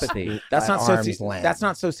arm's- sociopathy. That's at not arm's length. That's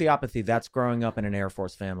not sociopathy. That's growing up in an Air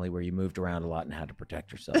Force family where you moved around a lot and had to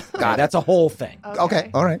protect yourself. That's a whole thing. Okay.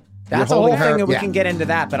 All right. That's You're a whole holding thing, her- and we yeah. can get into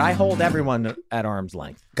that. But I hold everyone at arm's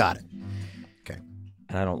length, Got it.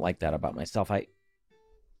 and I don't like that about myself.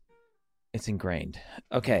 It's ingrained.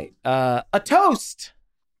 Okay, a toast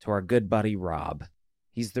to our good buddy Rob.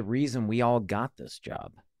 He's the reason we all got this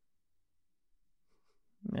job.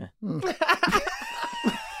 Meh.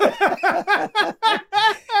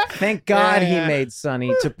 Thank God he made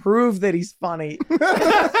Sonny to prove that he's funny.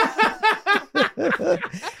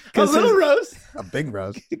 A little roast. A big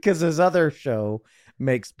rose. Because his other show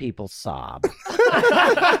makes people sob.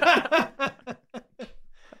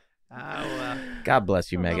 God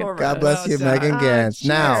bless you, Megan. God bless you, Megan Gantz.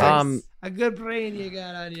 Now, A good brain you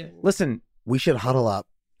got on you. Listen, we should huddle up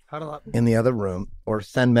Huddle up. in the other room or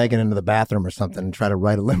send Megan into the bathroom or something and try to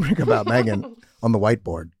write a limerick about Megan on the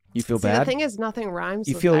whiteboard. you feel See, bad? the thing is, nothing rhymes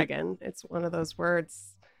You with feel- Megan. It's one of those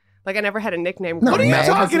words. Like, I never had a nickname. No, growing what are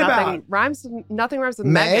you up because talking nothing about? Rhymes. Nothing rhymes with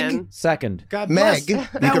Meg? Megan. Second. God Meg. bless.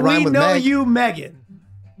 You Now could rhyme we with know Meg. you, Megan.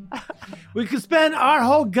 We could spend our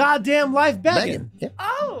whole goddamn life begging Megan. Yeah.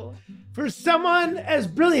 Oh. for someone as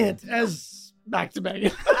brilliant as back to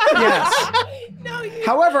Megan. Yes. No, you.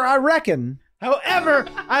 However, I reckon. However,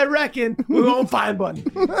 I reckon we won't find one.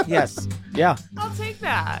 Yes. Yeah. I'll take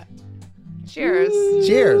that. Cheers.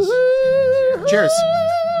 Cheers. Cheers.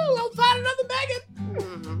 We'll find another Megan.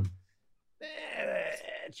 Mm.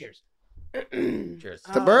 Cheers. Cheers.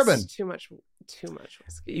 The bourbon. It's too much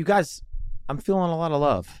whiskey. You guys, I'm feeling a lot of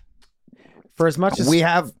love. For as much as We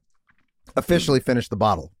have officially finished the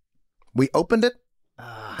bottle. We opened it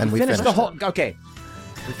and we finished the it. whole. Okay.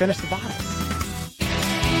 We finished the bottle.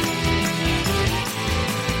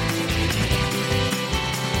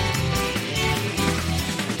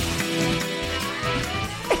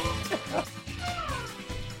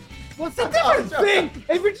 What's the difference?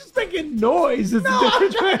 If you're just making noise, it's a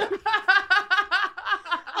different.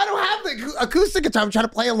 I don't have the acoustic guitar. I'm trying to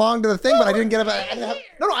play along to the thing, but I didn't get it.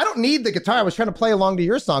 No, I don't need the guitar. I was trying to play along to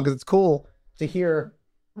your song because it's cool to hear.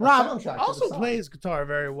 a Rob soundtrack to the also song. plays guitar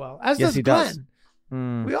very well, as Yes, does he Glenn. does.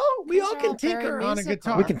 Hmm. We all These can are all very tinker on a musical.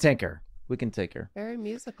 guitar. We can tinker. We can tinker. Very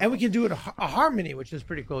musical. and we can do it a harmony, which is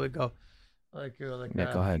pretty cool. We go like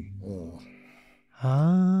Yeah, go ahead.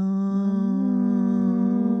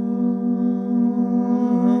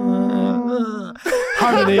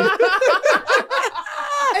 harmony.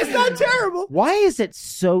 It's not terrible. Why is it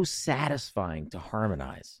so satisfying to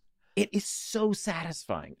harmonize? It is so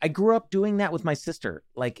satisfying. I grew up doing that with my sister.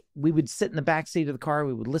 Like, we would sit in the back seat of the car,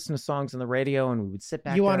 we would listen to songs on the radio, and we would sit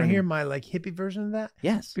back You want there to and- hear my like hippie version of that?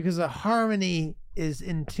 Yes. Because a harmony is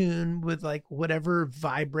in tune with like whatever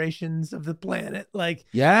vibrations of the planet. Like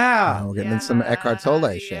Yeah. Oh, we're getting into some Eckhart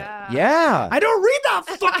Tolle shit. Yeah. I don't read that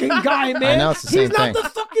fucking guy, man. know, it's the He's same not thing. the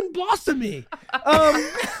fucking boss of me.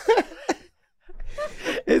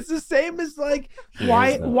 It's the same as like why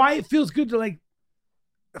is, though. why it feels good to like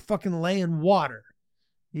fucking lay in water.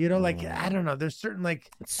 You know, like I don't know. There's certain like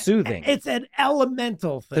It's soothing. it's an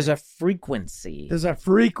elemental thing. There's a frequency. There's a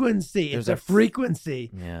frequency. There's It's a a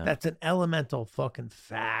frequency. Yeah. That's an elemental fucking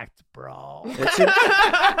fact, bro.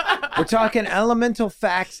 We're talking elemental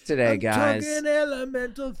facts today, guys. Talking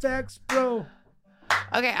elemental facts, bro.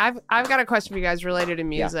 Okay, I've got a question for you guys related to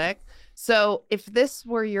music. So, if this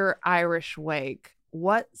were your Irish wake,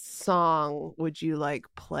 what song would you like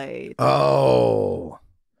played Oh,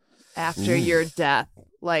 after your death,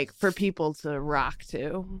 like for people to rock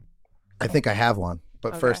to? I think I have one. But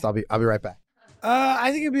Okay. first, I'll be right back.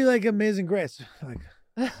 I think it'd be like Amazing Grace. Like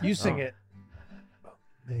you sing it.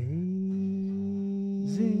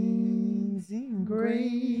 Amazing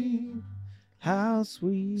Grace, How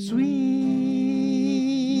sweet. sweet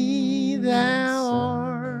thou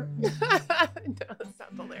art. No, that's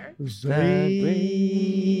not the lyric. Who saved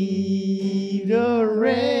a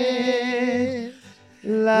wretch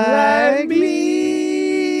like me.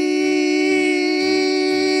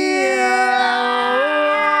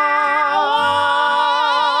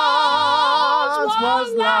 Was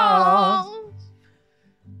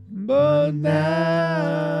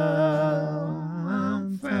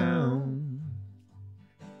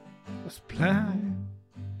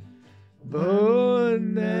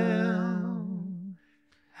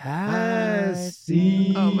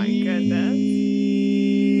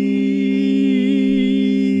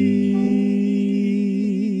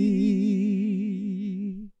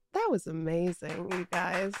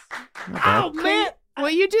Oh man. Will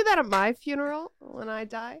you do that at my funeral when I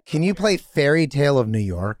die? Can you play Fairy Tale of New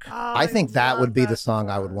York? Oh, I think that love would be that the song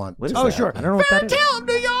I would want. What is Oh, that? sure. I don't know what that is. of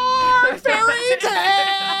New York, Fairy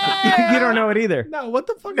Tale. You don't know it either. No, what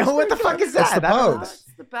the fuck? No, what the fuck is that? It's the I don't know. Pogues.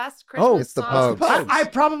 It's the best Christmas it's the song. Pogues. I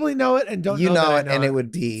probably know it and don't You know know that it, I and know it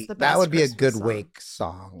would be It's the that best would be a Christmas good song. wake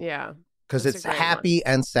song. Yeah. Because That's it's a great happy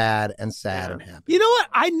and sad and sad Yeah. and happy. You know what?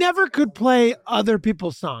 I never could play other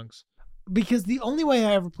people's songs because the only way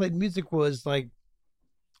I ever played music was like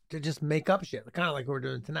to just make up shit, kind of like we're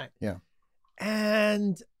doing tonight. Yeah.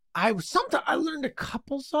 And I learned a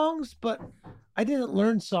couple songs, but I didn't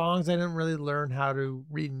learn songs. I didn't really learn how to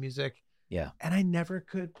read music. Yeah. And I never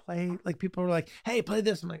could play. Like people were like, "Hey, play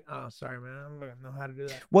this." I'm like, "Oh, sorry, man. I don't know how to do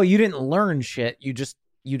that." Well, you didn't learn shit. You just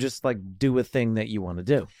like do a thing that you want to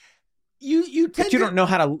do. You tend But you to don't know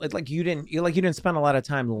how to like. You didn't spend a lot of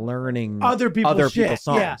time learning other people's shit.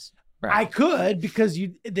 songs. Yeah. Right. I could because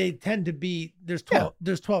they tend to be there's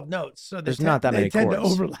 12 notes, so There's not that many they tend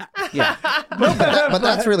chords. to overlap. Yeah. But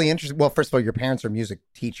that's really interesting. Well, first of all, your parents are music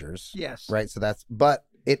teachers, Yes. right? So but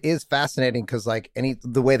it is fascinating because like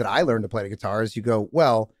the way that I learned to play the guitar is you go,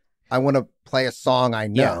 well, I want to play a song I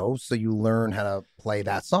know, so you learn how to play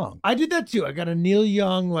that song. I did that too. I got a Neil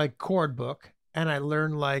Young like chord book, and I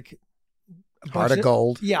learned like a Heart bunch of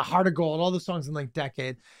Gold. Yeah, Heart of Gold, all the songs in like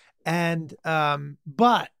Decade, and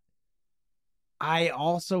but I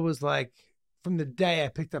also was like, from the day I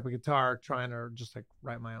picked up a guitar, trying to just like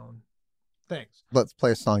write my own things. Let's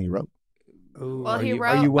play a song you wrote. Ooh, Well, Are he you-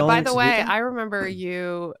 wrote. are you willing by to the do way, that? I remember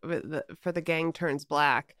you for the Gang Turns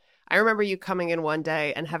Black. I remember you coming in one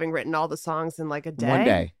day and having written all the songs in like a day. One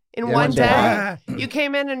day. In Yeah, one one day, day. you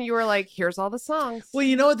came in and you were like, "Here's all the songs." Well,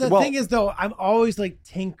 you know what the Well- thing is though, I'm always like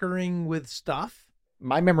tinkering with stuff.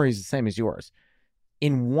 My memory is the same as yours.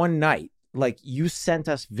 In one night, like you sent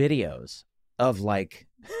us videos of like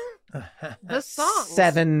the songs,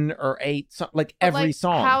 7 or 8, like But, every like,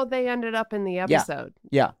 song. how they ended up in the episode.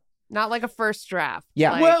 Yeah. Not like a first draft.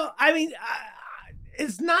 Yeah. Like, Well, I mean,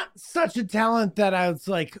 it's not such a talent that I was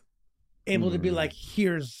like able to be like,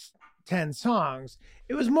 here's 10 songs.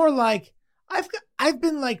 It was more like I've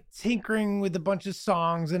been like tinkering with a bunch of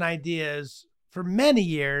songs and ideas for many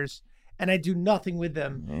years, and I do nothing with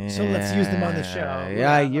them. So let's use them on the show.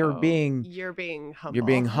 Yeah, you're being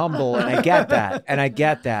humble, and I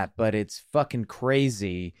get that, but it's fucking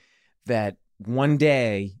crazy that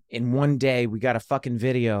in one day we got a fucking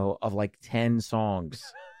video of like 10 songs.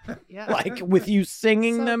 Yeah. Like with you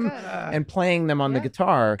singing So them good. and playing them on the Yeah.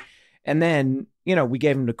 guitar. And then, we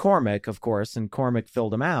gave them to Cormac, of course, and Cormac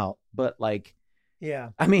filled them out. But like, Yeah.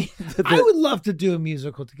 I mean, I would love to do a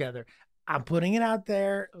musical together. I'm putting it out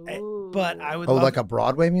there, but I would Oh, love like a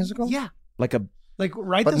Broadway musical? yeah, like a like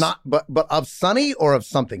write But this. not but of Sonny or of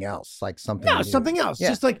something else, like something No, new? something else. Yeah.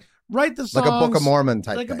 Just like write the songs. like a Book of Mormon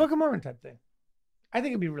type Like thing. a Book of Mormon type thing. I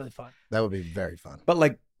think it'd be really fun. That would be very fun. but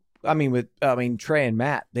like, Trey and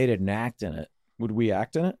Matt, they didn't act in it. Would we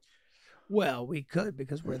act in it? Well, we could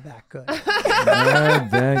because we're that good.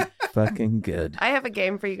 That fucking good. I have a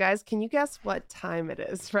game for you guys. Can you guess what time it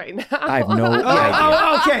is right now? I have no idea.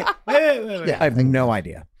 Oh, okay. Wait. Yeah. I have no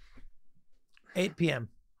idea. 8 p.m.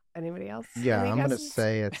 Anybody else? Yeah, Any I'm gonna guesses?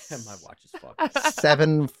 say it's My watch is fucked.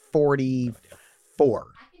 7:44.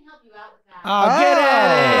 Oh, get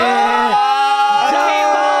at it.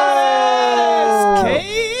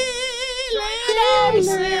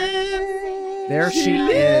 There she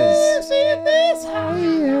is.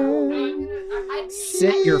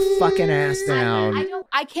 Sit your fucking ass down.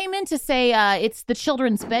 I came in to say it's the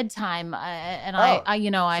children's bedtime, and So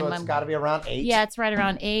I'm it's got to be around 8. yeah, it's right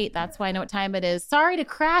around 8. That's why I know what time it is. Sorry to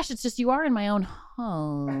crash. It's just you are in my own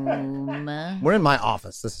home. We're in my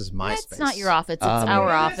office. This is my space. It's not your office. It's our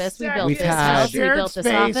office. We built We've this had- house. We built this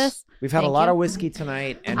Shared space. office. We've had Thank a lot you. of whiskey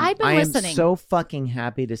tonight, and I've been I am listening. so fucking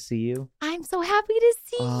happy to see you. I'm so happy to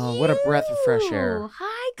see Oh, you. what a breath of fresh air.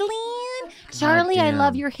 Hi, Glenn. Charlie, I damn.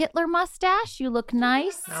 love your Hitler mustache. You look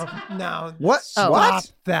nice. Now, What? Oh. Stop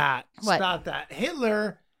What? that. What? Stop that.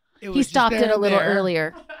 Hitler. It was He just stopped there it a little there,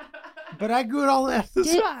 earlier. But I grew it all out the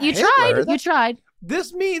Did- side. you Hitler? tried. You tried.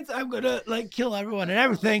 This means I'm gonna like kill everyone and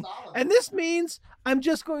everything, and this means I'm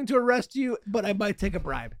just going to arrest you, but I might take a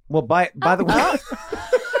bribe. Well, by the way,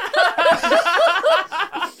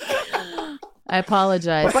 I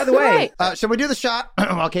apologize. but by the way, Should we do the shot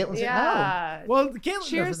while Caitlin's here? Yeah. Well, Caitlin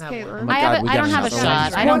Cheers, doesn't have one. Caitlin. Oh my I God, haven't- we I got don't have a another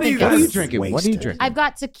shot. one. I don't What do think you this guys- What are you is- drinking? What are you Wasted. drinking? I've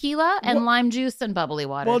got tequila and lime juice and bubbly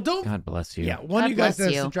water. Well, don't. God bless you. Yeah, one God of you guys bless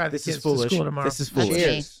has you. to drive This the is kids foolish. to school tomorrow. This is That's foolish. me.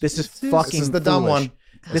 Cheers. This is This fucking is the dumb foolish. one.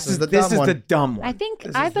 This is the this dumb is one. the dumb one. I think This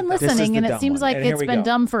is I've been the- this is listening, the and it dumb seems one. like And here it's we been go.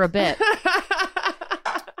 dumb for a bit.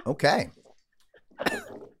 Okay.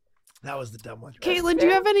 That was the dumb one. Caitlin, do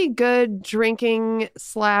you have any good drinking /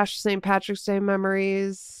 St. Patrick's Day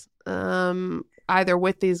memories? Either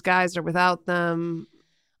with these guys or without them?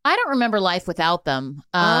 I don't remember life without them.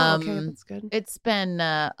 Okay, that's good. It's been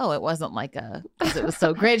it wasn't like because it was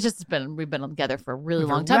so great. It's just we've been together for a really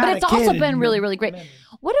long time, but it's also been really, really great.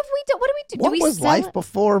 What have we done? What do we do? What do we was sell life it?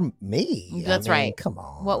 before me? That's right. Come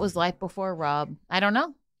on. What was life before Rob? I don't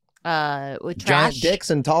know. With Giant trash. dicks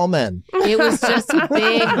and tall men. It was just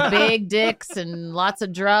big dicks and lots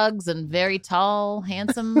of drugs and very tall,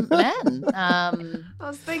 handsome men.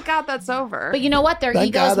 Oh, thank God that's over. But you know what? Their Thank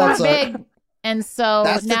egos God were that's big, and so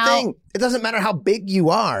That's now the thing. It doesn't matter how big you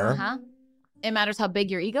are. Uh-huh. It matters how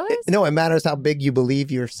big your ego is. No, it matters how big you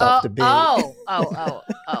believe yourself to be. Oh.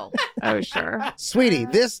 oh, sure. Sweetie,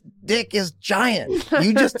 this dick is giant.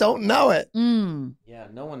 You just don't know it. Mm. Yeah,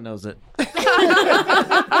 no one knows it.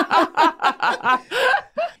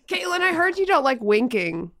 Caitlin, I heard you don't like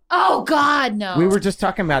winking. Oh God, no. We were just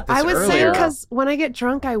talking about this I was saying earlier. because when I get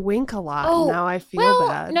drunk, I wink a lot. Oh, and now I feel well,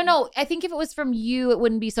 bad. No. I think if it was from you, it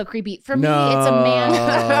wouldn't be so creepy. For no, me, it's a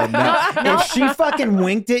man. no. If she fucking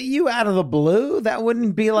winked at you out of the blue, that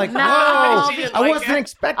wouldn't be like, No. whoa, She didn't I like wasn't it.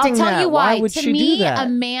 expecting I'll tell that. you why. would To she me, do that? a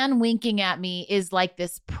man winking at me is like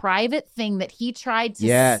this private thing that he tried to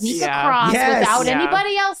Yes. sneak Yeah. across Yes. without Yeah.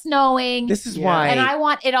 anybody else knowing. This is Yeah. why. And I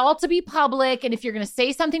want it all to be public. And if you're going to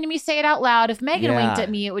say something to me, say it out loud. If Megan Yeah. winked at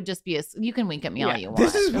me, it would just be you can wink at me all Yeah. you want.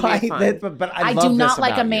 this is It'll why. be fun. But I I love do this not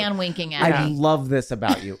like about a you. man winking at I me. love this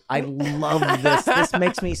about you. I love this. This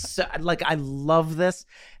makes me so like I love this,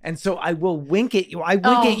 and so I will wink at you. I wink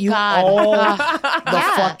Oh, at you God. all Yeah. the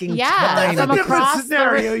fucking Yeah. time. That's a From different across the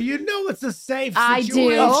scenario. You know it's a safe I situation.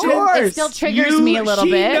 do. Of course. It still triggers me a little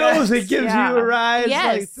she bit. knows it gives Yeah. you a rise. Yes,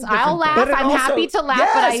 like, it's a I'll different laugh. thing. But it I'm also- happy to laugh,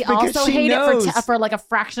 yes, but I because also she hate knows. it for like a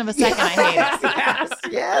fraction of a second. I hate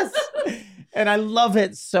it. yes. And I love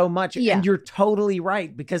it so much. Yeah. And you're totally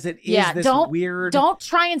right because it is Yeah, this don't- weird. Don't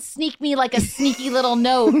try and sneak me like a sneaky little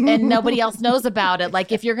note and nobody else knows about it.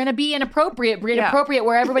 Like if you're going to be inappropriate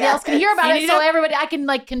where everybody else can hear about You it need so a- everybody I can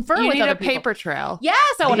like confer You with need other a people. paper trail. Yes,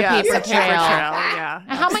 I want Yes, a paper trail. Yeah.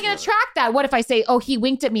 And how am I going to track that? What if I say, "Oh, he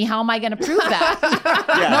winked at me"? How am I going to prove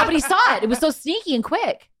that? Nobody saw it. It was so sneaky and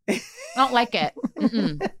quick. I don't like it.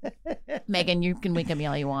 Mm-mm. Megan, you can wink at me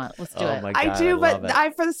all you want. Let's do oh it. my God, I do, love but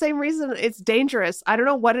it. for the same reason, it's dangerous. I don't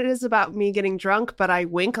know what it is about me getting drunk, but I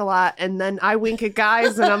wink a lot, and then I wink at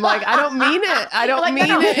guys, and I'm like, I don't mean it. I don't Like, mean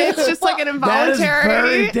no. it. It's just like an That is involuntary.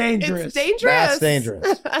 very dangerous. It's dangerous. That's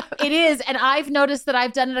dangerous. It is, and I've noticed that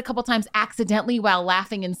I've done it a couple times accidentally while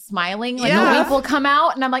laughing and smiling. Like Yeah. a wink will come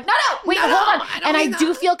out, and I'm like, no, wait, No, hold on. I don't And I mean do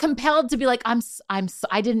that. feel compelled to be like,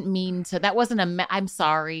 I didn't mean to. That wasn't I'm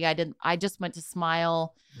sorry. I just meant to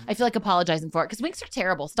smile. I feel like apologizing for it because winks are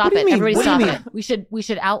terrible. Stop What do you it, mean? everybody! What do you Stop it. We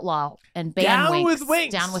should outlaw and ban Down winks. with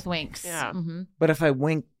winks. Down with winks. Yeah. Mhm. But if I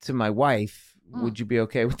wink to my wife, would you be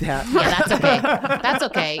okay with that? Yeah, that's okay. That's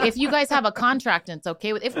okay. If you guys have a contract and it's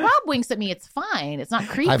okay with, if Rob winks at me, it's fine. It's not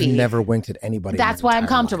creepy. I've never winked at anybody. in That's my why I'm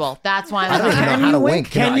entire comfortable. life. That's why I I'm don't even know comfortable. how to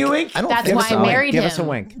wink. Can you wink? I don't That's think why so. I married Give him. us a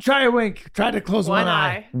wink. Try a wink. Try to close one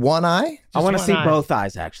eye. One eye? I want to Just see one eye. both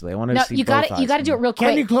eyes. Actually, I want to No, see. you both got to. You eyes. got to do it real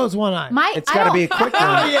quick. Can you close one eye? It's got to be a quick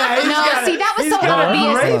one. yeah. No, see, that was so Great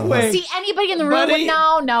obvious. wink. See, anybody in the room Buddy. would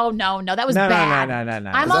no. That was No, bad. no.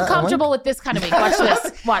 I'm Is that a uncomfortable with this kind of wink. Watch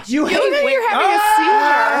this. Watch. You hate You're wink. having a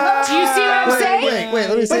seizure. Do you see what I'm Wait, saying? wait,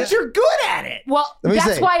 let me see. But you're good at it. Well, Let me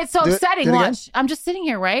that's see. why it's so Do it- upsetting. do it again. Watch. I'm just sitting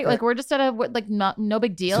here, right? Like we're just at a like no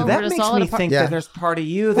big deal. So we're that just makes all at me a par- think Yeah. that there's part of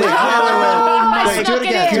you that. Wait, I Wait, do snuck it it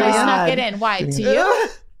again, in. do it I again. snuck it in. Why? To you?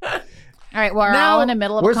 All right. Well, we're Now, all in the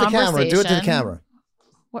middle of Where's a the conversation. camera? Do it to the camera.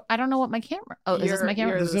 I don't know what my camera. Oh, is this my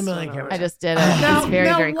camera? There's a million cameras. I just did it. It's very,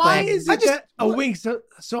 very why quick. is it that a wink so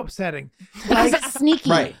upsetting? Because it's sneaky.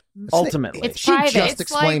 Right. Ultimately. It's She private. just It's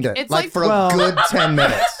explained like- it, it's like like- for Well- a good 10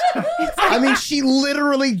 minutes. I mean, she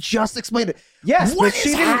literally just explained it. Yes, What but she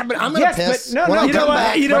is didn't- happening? I'm gonna yes, piss. but no, when no, I You know come what?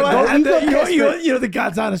 back. You know what? Go- And go you know, piss, you know, but- you know the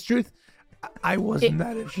God's honest truth. I wasn't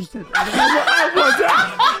that interested.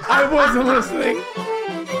 I wasn't listening.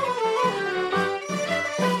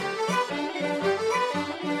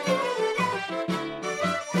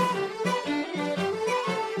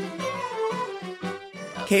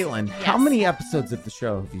 Caitlin, how Yes. many episodes of the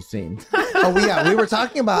show have you seen? Oh, yeah, we were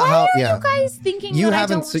talking about Why how. are Yeah, you guys thinking you that I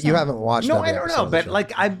haven't. don't watch You them? haven't watched. No, every I don't episode know, of the but show.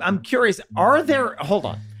 like I'm curious. Are there? Hold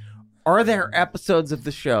on. Are there episodes of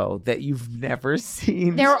the show that you've never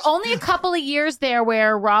seen? There were only a couple of years there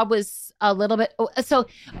where Rob was a little bit. So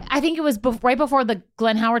I think it was right before the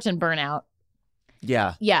Glenn Howerton burnout.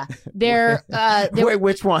 Yeah. Yeah, there. Wait,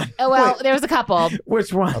 which one? Oh, well, there was a couple.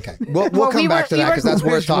 Which one? Okay, we'll Well, come we back were- to we that because were- that's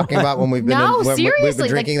worth talking about when we've been No, when we've seriously,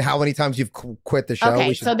 been drinking. How many times you've quit the show? Okay,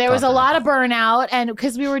 We should so there was talk a lot about of burnout, and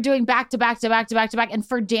because we were doing back to back to back to back to back, and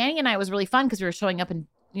for Danny and I, it was really fun because we were showing up and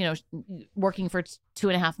working for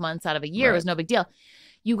 2.5 months out of a year. It was no big deal.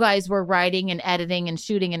 You guys were writing and editing and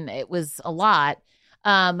shooting, and it was a lot.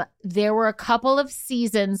 There were a couple of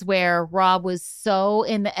seasons where Rob was so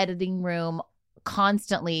in the editing room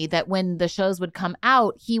constantly that when the shows would come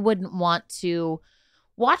out, he wouldn't want to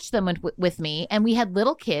watch them with me. And we had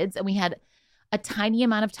little kids, and we had a tiny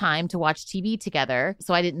amount of time to watch TV together.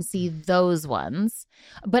 So I didn't see those ones.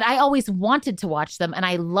 But I always wanted to watch them, and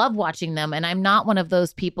I love watching them. And I'm not one of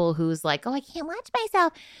those people who's like, oh, I can't watch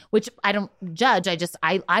myself, which I don't judge.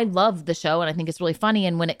 I love the show, and I think it's really funny.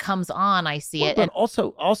 And when it comes on, I see it. But And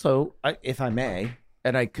also, if I may,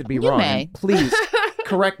 and I could be You wrong, may. and please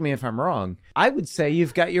correct me if I'm wrong. I would say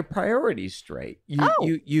you've got your priorities straight.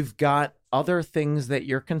 You've got other things that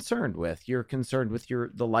you're concerned with. You're concerned with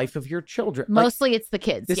the life of your children. mostly it's the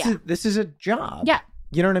kids. This is a job. Yeah.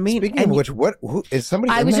 You know what I mean? Speaking of which, who is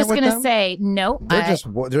somebody? I in was there just with going to them? say, nope. They're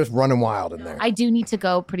just running wild in there. I do need to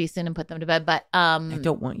go pretty soon and put them to bed, but I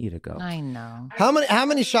don't want you to go. I know. How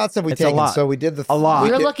many shots have we It's a taken? lot. So we did the A lot.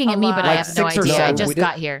 You're did- looking at me, but I Like have no 6 or idea. I 7. just We did-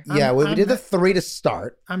 got here. Yeah, we I'm- did the 3 to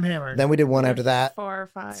start. I'm hammered. Then we did one after that. 4 or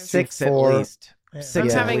 5. 6 4. at least. Yeah. 6 I'm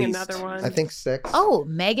at having least. another one. I think 6. Oh,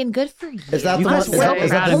 Megan, good for you. Is that You the one? guys Is that, way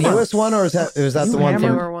is that the proud of newest one, or is that the one The from?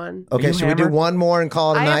 newer one. Okay, you should we do hammered? one more and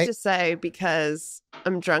call it a I have night? to say, because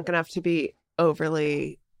I'm drunk enough to be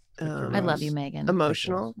overly I love you, Megan.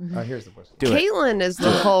 emotional. Here's the voice. Do it. Caitlin is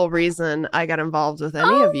the whole reason I got involved with any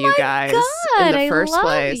Oh of you my guys God, in the I first love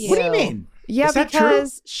place. you. What do you mean? Yeah, Is that true?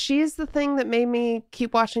 because she's the thing that made me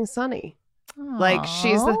keep watching Sunny. Like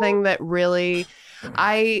she's the Aw. thing that really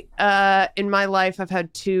I in my life I've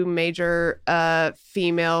had 2 major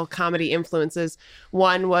female comedy influences.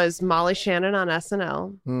 One was Molly Shannon on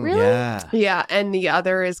SNL. Really? Yeah. Yeah, and the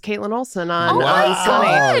other is Caitlin Olsen on, Oh my on Sunny.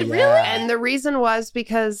 God, really? And the reason was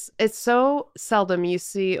because it's so seldom you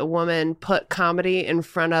see a woman put comedy in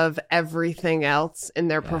front of everything else in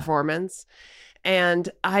their performance. And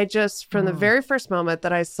I just, from the very first moment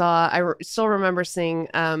that I saw, still remember seeing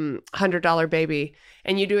 $100 Baby,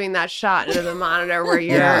 and you doing that shot into the monitor where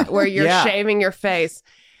you're Yeah. shaving your face.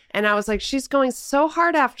 And I was like, she's going so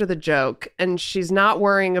hard after the joke, and she's not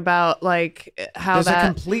worrying about like how There's that a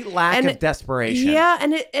complete lack and of desperation. Yeah,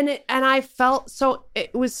 and I felt so.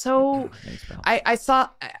 It was so. Thanks, Bill.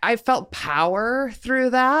 I felt power through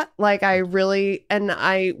that. Like I really, and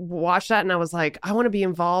I watched that, and I was like, I want to be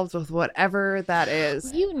involved with whatever that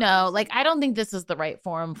is. Like, I don't think this is the right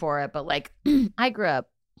forum for it, but like, I grew up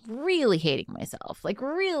really hating myself, like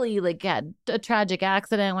really, like had a tragic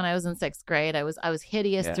accident when I was in 6th grade. I was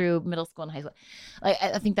hideous through middle school and high school. Like,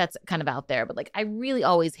 I think that's kind of out there, but like, I really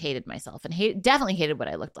always hated myself and definitely hated what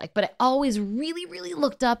I looked like. But I always really, really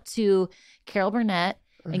looked up to Carol Burnett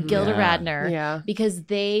and Gilda Radner Yeah. because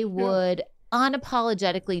they would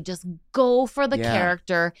unapologetically just go for the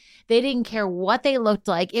character. They didn't care what they looked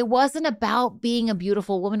like. It wasn't about being a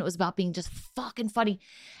beautiful woman. It was about being just fucking funny.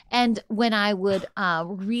 And when I would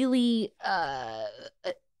really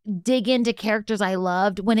dig into characters I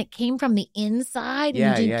loved, when it came from the inside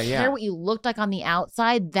and you didn't care what you looked like on the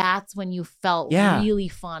outside, that's when you felt really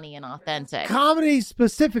funny and authentic. Comedy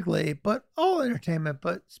specifically, but all entertainment,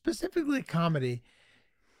 but specifically comedy,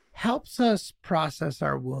 helps us process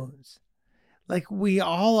our wounds. Like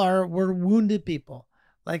we're wounded people.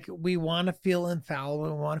 Like we want to feel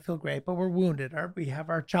infallible, we want to feel great, but we're wounded. We have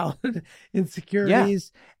our childhood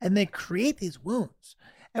insecurities, and they create these wounds.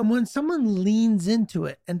 And when someone leans into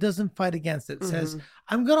it and doesn't fight against it, says,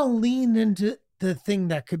 I'm going to lean into the thing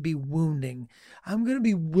that could be wounding. I'm going to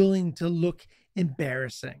be willing to look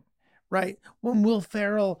embarrassing, right? When Will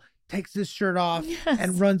Ferrell takes his shirt off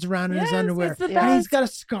and runs around in his underwear, it's the and he's best. got a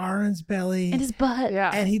scar on his belly, And his butt.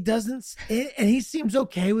 Yeah. and he seems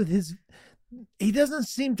okay with he doesn't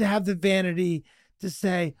seem to have the vanity to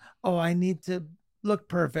say, oh, I need to look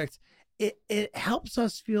perfect. It helps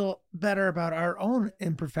us feel better about our own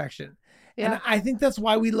imperfection. Yeah. And I think that's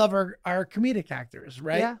why we love our comedic actors,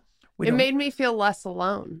 right? Yeah. We It don't- made me feel less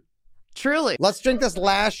alone. Truly. Let's drink this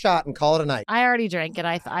last shot and call it a night. I already drank it.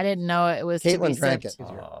 I didn't know it was to be Caitlin drank sipped. it.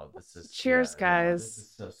 Oh, this is Cheers, guys. This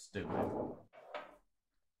is so stupid.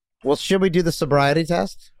 Well, should we do the sobriety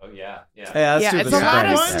test? Oh yeah. Yeah, let's Yeah, do it's the a lot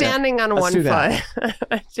of sobriety test. standing on Let's one do that. foot.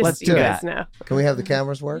 Just Let's so do you guys that. know. Can we have the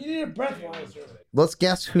cameras work? You need a breathalyzer. Let's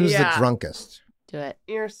guess who's the Yeah. drunkest. Do it.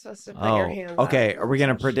 You're supposed to put Oh, your hands okay. up. Are we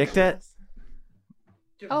gonna predict it?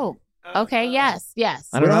 Oh, Okay, yes. I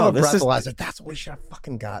We don't don't know. have a This is breathalyzer. That's what we should have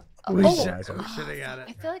fucking got. We Oh. should have got it.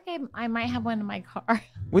 I feel like I might have one in my car.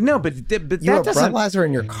 well, no, but You that have a doesn't. breathalyzer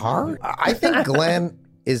in your car? I think Glenn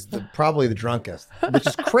is probably the drunkest, which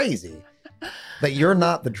is crazy that you're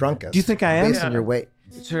not the drunkest. Do you think I am? Based on your weight.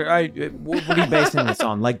 Sure, what are you basing this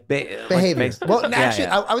on? Like Behavior. Like Well, actually,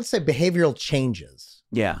 yeah. I would say behavioral changes.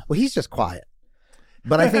 Yeah. Well, he's just quiet.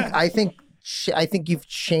 But I think you've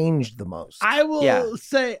changed the most. I will Yeah.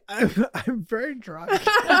 say I'm very drunk.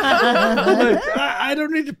 I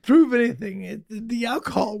don't need to prove anything. The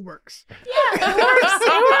alcohol works. It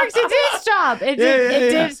works. It did its job. It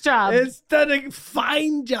did its job. It's done a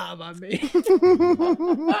fine job on me.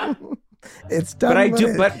 It's done. But I what do.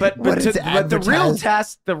 it- But what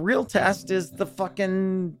it's the real test is the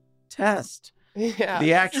fucking test. Yeah.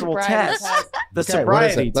 The actual Sobriety test. The Okay, what is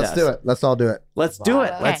sobriety it? Let's test. do it. Let's all do it. Let's do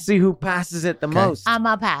it. Okay. Let's see who passes it the most. I'm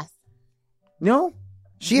a pass. No,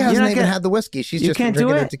 She You're hasn't not even gonna- had the whiskey. She's you just can't do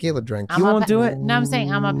drinking it? her tequila drink. You I'm a won't do it? No, I'm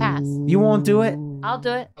saying I'm a pass. you won't do it. I'll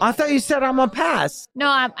do it. I thought you said I'm a pass. No,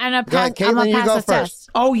 I'm a Go ahead, pass. I'm a Caitlin, you pass go the first. test.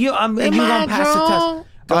 Oh, you gonna pass the test.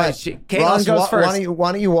 Go ahead. Caitlin Ross, goes first.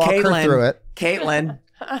 Why don't you walk her through it? Caitlin.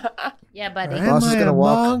 Yeah, buddy. Am Ross is I going to a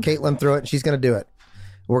walk monk? Caitlin through it, and she's going to do it.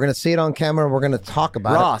 We're going to see it on camera. We're going to talk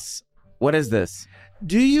about Ross, what is this?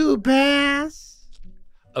 Do you pass?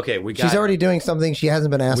 Okay, we it. got. She's already doing something she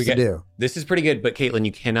hasn't been asked we to got- do. This is pretty good, but Caitlin,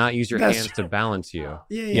 you cannot use your That's hands to balance you.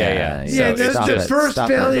 Yeah. Yeah. Yeah, So it's the just first Stop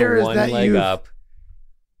it. failure the is one that leg you. up.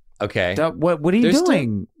 Okay. What are you There's still-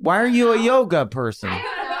 doing? Why are you a yoga person?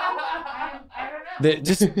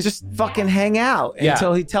 Just fucking hang out Yeah.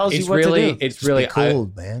 until he tells It's you what really, to do. it's Just really be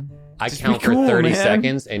cool, man. I Just count be cool, for 30 man.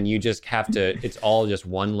 seconds, and you just have to. It's all just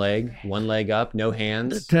one leg up, no The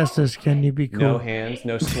hands, test is, can you be cool? no hands,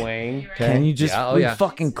 no swaying. Can you just Yeah, oh, be yeah.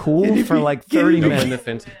 fucking cool for like 30 No minutes? in the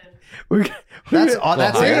fence. That's all.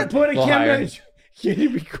 That's higher. it. Point a Little camera. higher. Can you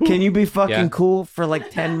be cool? Can you be fucking Yeah. cool for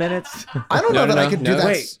like 10 minutes? I don't know that I could do that.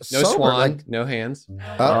 Wait, no sober. swan, Like, no hands.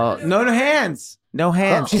 No hands. No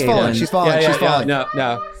hands. she's Caitlin. falling. She's falling. She's falling. No.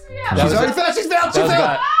 She's already found. She's found. She's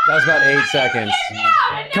found. That was about 8 seconds.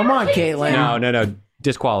 Come on, Caitlin. No.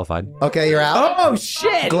 Disqualified. Okay, you're out. Oh,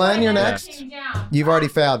 shit. Glenn, you're next. You've already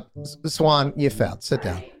failed. Swan, you failed. Sit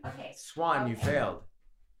down. Swan, you failed.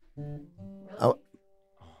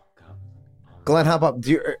 Glenn, how about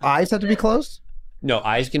do your eyes have to be closed? No,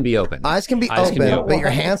 eyes can be open. Eyes can be Eyes open, can be open. but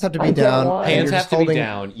your hands have to be down. and Hands you're have just to holding- be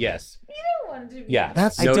down. Yes. Yeah.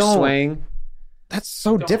 That's- no I don't- swaying. That's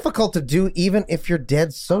so difficult to do, even if you're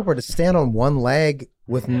dead sober, to stand on one leg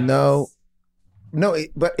with no.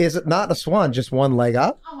 But is it not a swan? Just one leg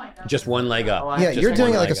up? Just one leg up. Yeah, Just you're doing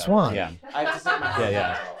one it like a leg up. swan. Yeah. Yeah.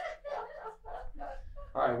 Yeah.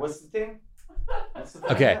 All right, what's the thing?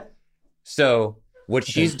 Okay. So what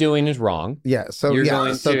she's doing is wrong. Yeah. So You're yeah.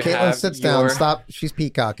 going So to Caitlin have sits down. your- Stop. She's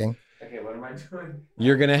peacocking. Okay, what am I doing?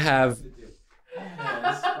 You're gonna have.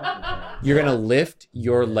 You're gonna lift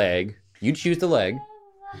your leg. You choose the leg,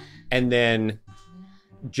 and then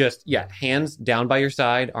just hands down by your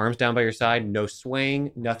side, arms down by your side, no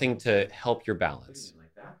swaying, nothing to help your balance.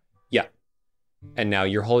 Yeah. And now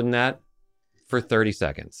you're holding that for 30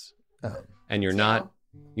 seconds, Oh. and you're not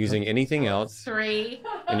using anything else, 3,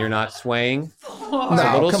 and you're not swaying. No,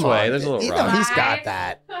 a little come sway. on. There's a little You know, rock. he's got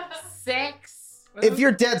that. 6. If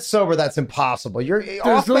you're dead sober, that's impossible. You're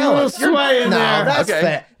off a little balance. You're- sway in no, there. that's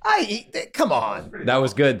Okay. fair. Come on. That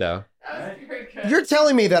was good though. You're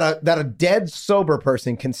telling me that a dead sober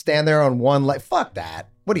person can stand there on one leg? Fuck that.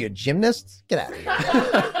 What are you, a gymnast? Get out of here.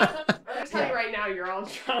 I'm telling you right now, you're all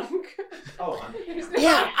drunk.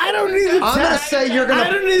 Yeah, I don't need to I'm gonna test. say you're gonna. I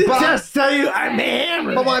don't need to but- test tell you I'm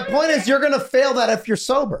hammered. But my point is, you're gonna fail that if you're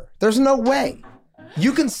sober. There's no way.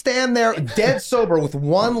 You can stand there dead sober with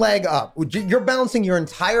one leg up. You're balancing your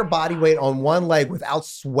entire body weight on one leg without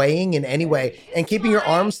swaying in any way and keeping your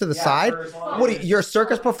arms to the side. What are you, you're a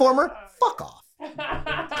circus performer? Fuck off.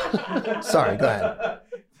 Sorry, go ahead.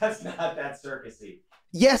 That's not that circusy.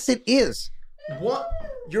 Yes, it is.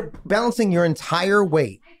 You're balancing your entire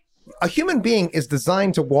weight. A human being is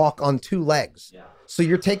designed to walk on two legs. Yeah. So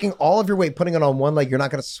you're taking all of your weight, putting it on one leg. You're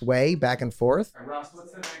not going to sway back and forth. All right, Ross,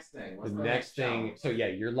 what's the next thing? The next thing, so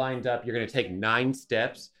you're lined up. You're going to take 9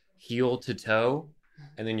 steps, heel to toe,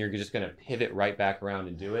 and then you're just going to pivot right back around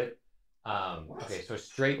and do it. Okay, so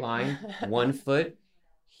straight line, 1 foot,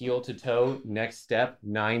 heel to toe, next step,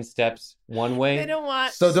 9 steps one way. They don't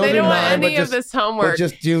want. So don't they do don't want 9, but any just- of this homework. But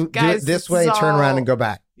just do Guys, it this this way, is turn around all- and go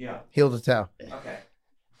back. Yeah. Heel to toe. Okay.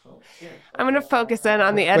 I'm going to focus in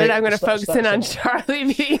on the edit. Wait, I'm going to stop, focus stop, in on stop.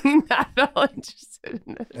 Charlie being that all interesting. interested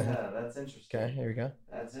in it. That's interesting. Okay, here we go.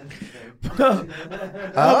 That's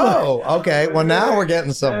interesting. Oh, okay. Well, now we're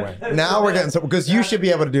getting somewhere. Now we're getting somewhere because you should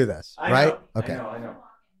be able to do this, right? Okay. I know.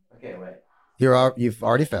 Okay, wait. You've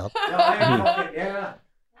already failed. No, I am fucking, yeah.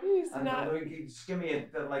 He's not. Just give me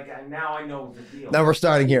now I know the deal. Now we're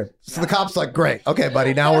starting here. So the cop's like, great. Okay,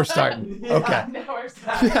 buddy. Now we're starting. Okay. Now we're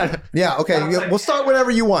starting. Yeah. Okay. We'll start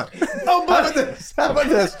whenever you want. Oh, How about this? How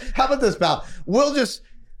about this, pal? We'll just,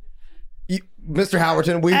 Mr.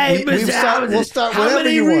 Howerton. We'll start how whenever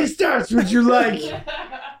many you want. restarts would you like?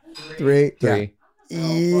 3. Three.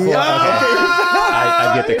 Yeah.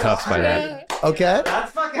 I get the cuffs by that. Okay.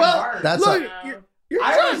 That's fucking Well, hard. That's Look, a- you're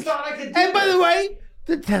I always drunk. thought I could do And by this. the way,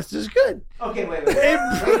 the test is good. Okay, wait.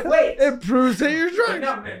 It, it proves that you're drunk,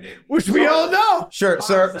 No. which we all know. Sure,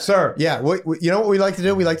 sir. Yeah. You know what we like to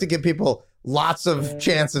do? We like to give people lots of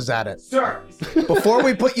chances at it. Sir. Before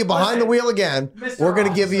we put you behind the wheel again, we're going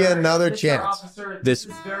to give you another Mr. chance. Officer, This-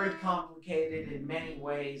 this is very complicated in many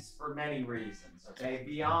ways for many reasons, okay?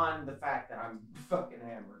 Beyond the fact that I'm fucking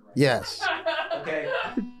hammered right Yes. now. Okay?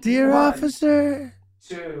 Dear One. officer.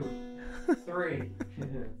 2, 3,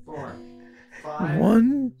 4, 5.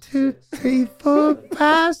 1, 2, 3, 4,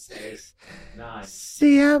 5, 6. 9.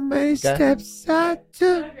 See how many steps I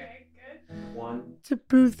took 1, to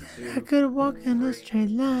prove that I could walk in a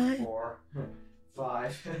straight line. 4,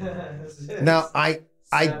 5. Now, I.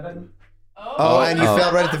 7. Oh, and you Oh,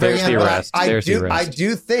 failed right at the very there's end. the But arrest. I There's the do. arrest. I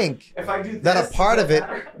do think If I do that this, a part of it,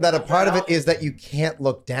 does that matter? is that you can't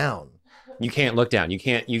look down. You can't look down. You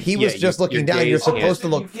can't. He was just looking your down. You're gaze can't- supposed to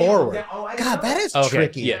look You can't forward. down. Oh, I God, know. that is Okay,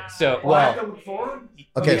 tricky. yeah. So, Oh, I have well, to look forward?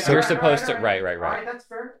 Okay, so you're supposed to. Right. All right, that's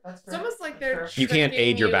fair. That's fair. It's almost like they're. You can't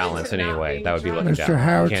aid your balance in any way. That would be looking Mr. down. You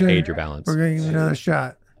Howard, can't aid your balance. We're going to give you another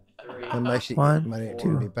shot. It might, One, might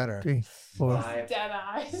two, be better. 3, 4. Dead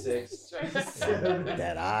eyes. 6,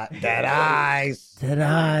 Dead eyes. Dead eyes.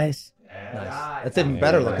 Nice. That's even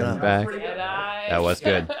better looking up. Back. Dead eyes. That was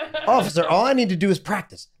good. Officer, all I need to do is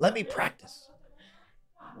practice. Let me practice.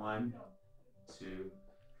 1, 2,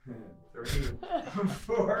 3,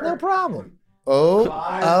 4. No problem. Oh,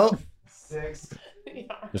 5, 6.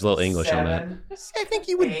 There's a little English on that. 7. I think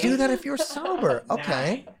you would do that if you're sober.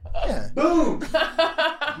 Okay. Yeah. Boom!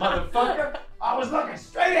 Motherfucker! I was looking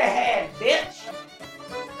straight ahead, bitch!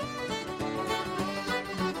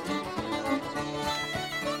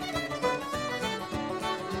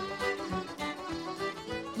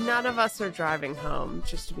 None of us are driving home,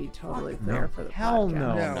 just to be totally clear for the Hell podcast. no.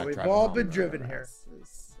 I'm No, not we've driving all home. been driven here.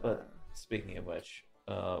 But speaking of which,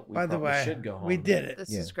 we By the probably way, should go home. we did it. This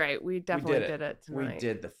Yeah. is great. We definitely did it tonight. We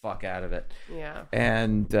did the fuck out of it. Yeah.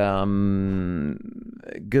 And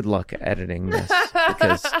good luck editing this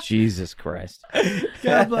because Jesus Christ.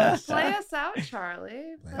 God bless. Play us out,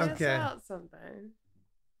 Charlie. Play Okay. us out something.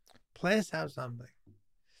 Play us out something.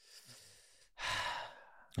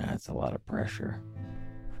 That's a lot of pressure.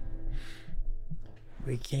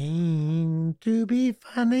 We came to be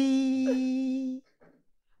funny,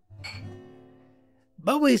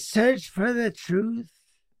 but we searched for the truth.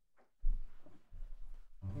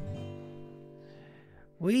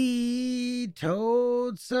 We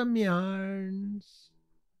told some yarns,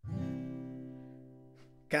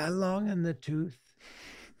 got long in the tooth.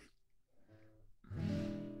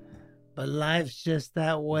 But life's just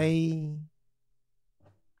that way.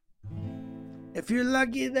 If you're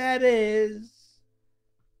lucky, that is.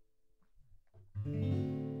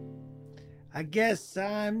 I guess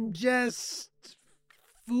I'm just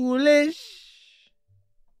foolish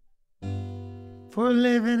for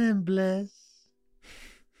living in bliss.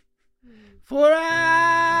 For I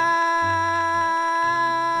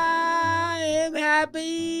am happy.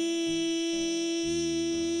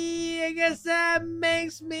 I guess that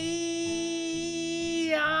makes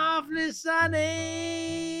me awfully sunny.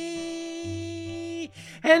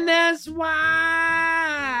 And that's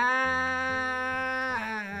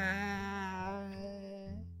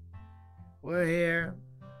why we're here.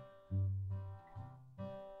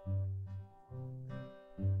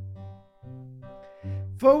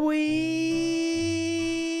 For we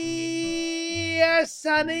are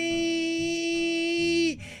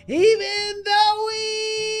sunny, even though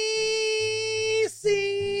we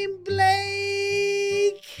seem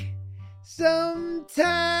bleak. Sometimes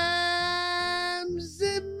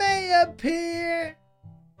it may appear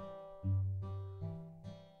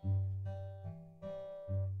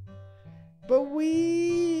but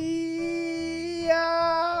we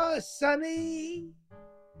are sunny,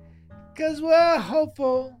 'cause we're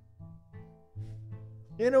hopeful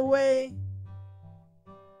in a way,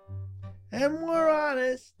 and we're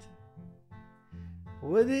honest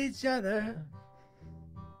with each other.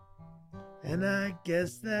 And I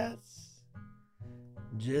guess that's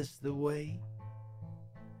just the way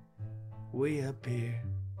we appear.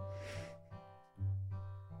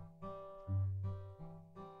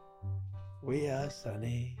 We are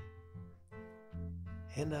sunny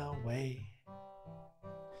in our way,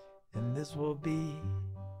 and this will be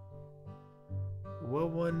what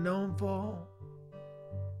we're known for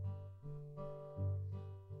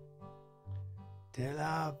till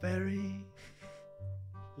our very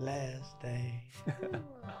last day.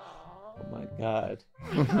 Oh my God.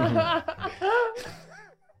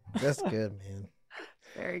 That's good, man.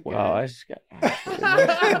 Very good. Wow, I just got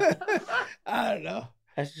I don't know.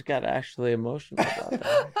 actually emotional about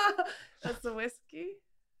that. That's the whiskey.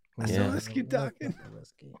 That's Yeah. the whiskey talking.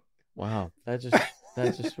 Whiskey. Wow, that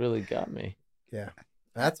just really got me. Yeah.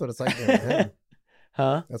 That's what it's like being with him.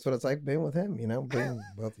 Huh? That's what it's like being with him, being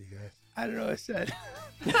both of you guys. I don't know what I said.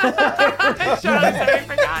 Shut up, I've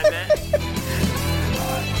forgotten it.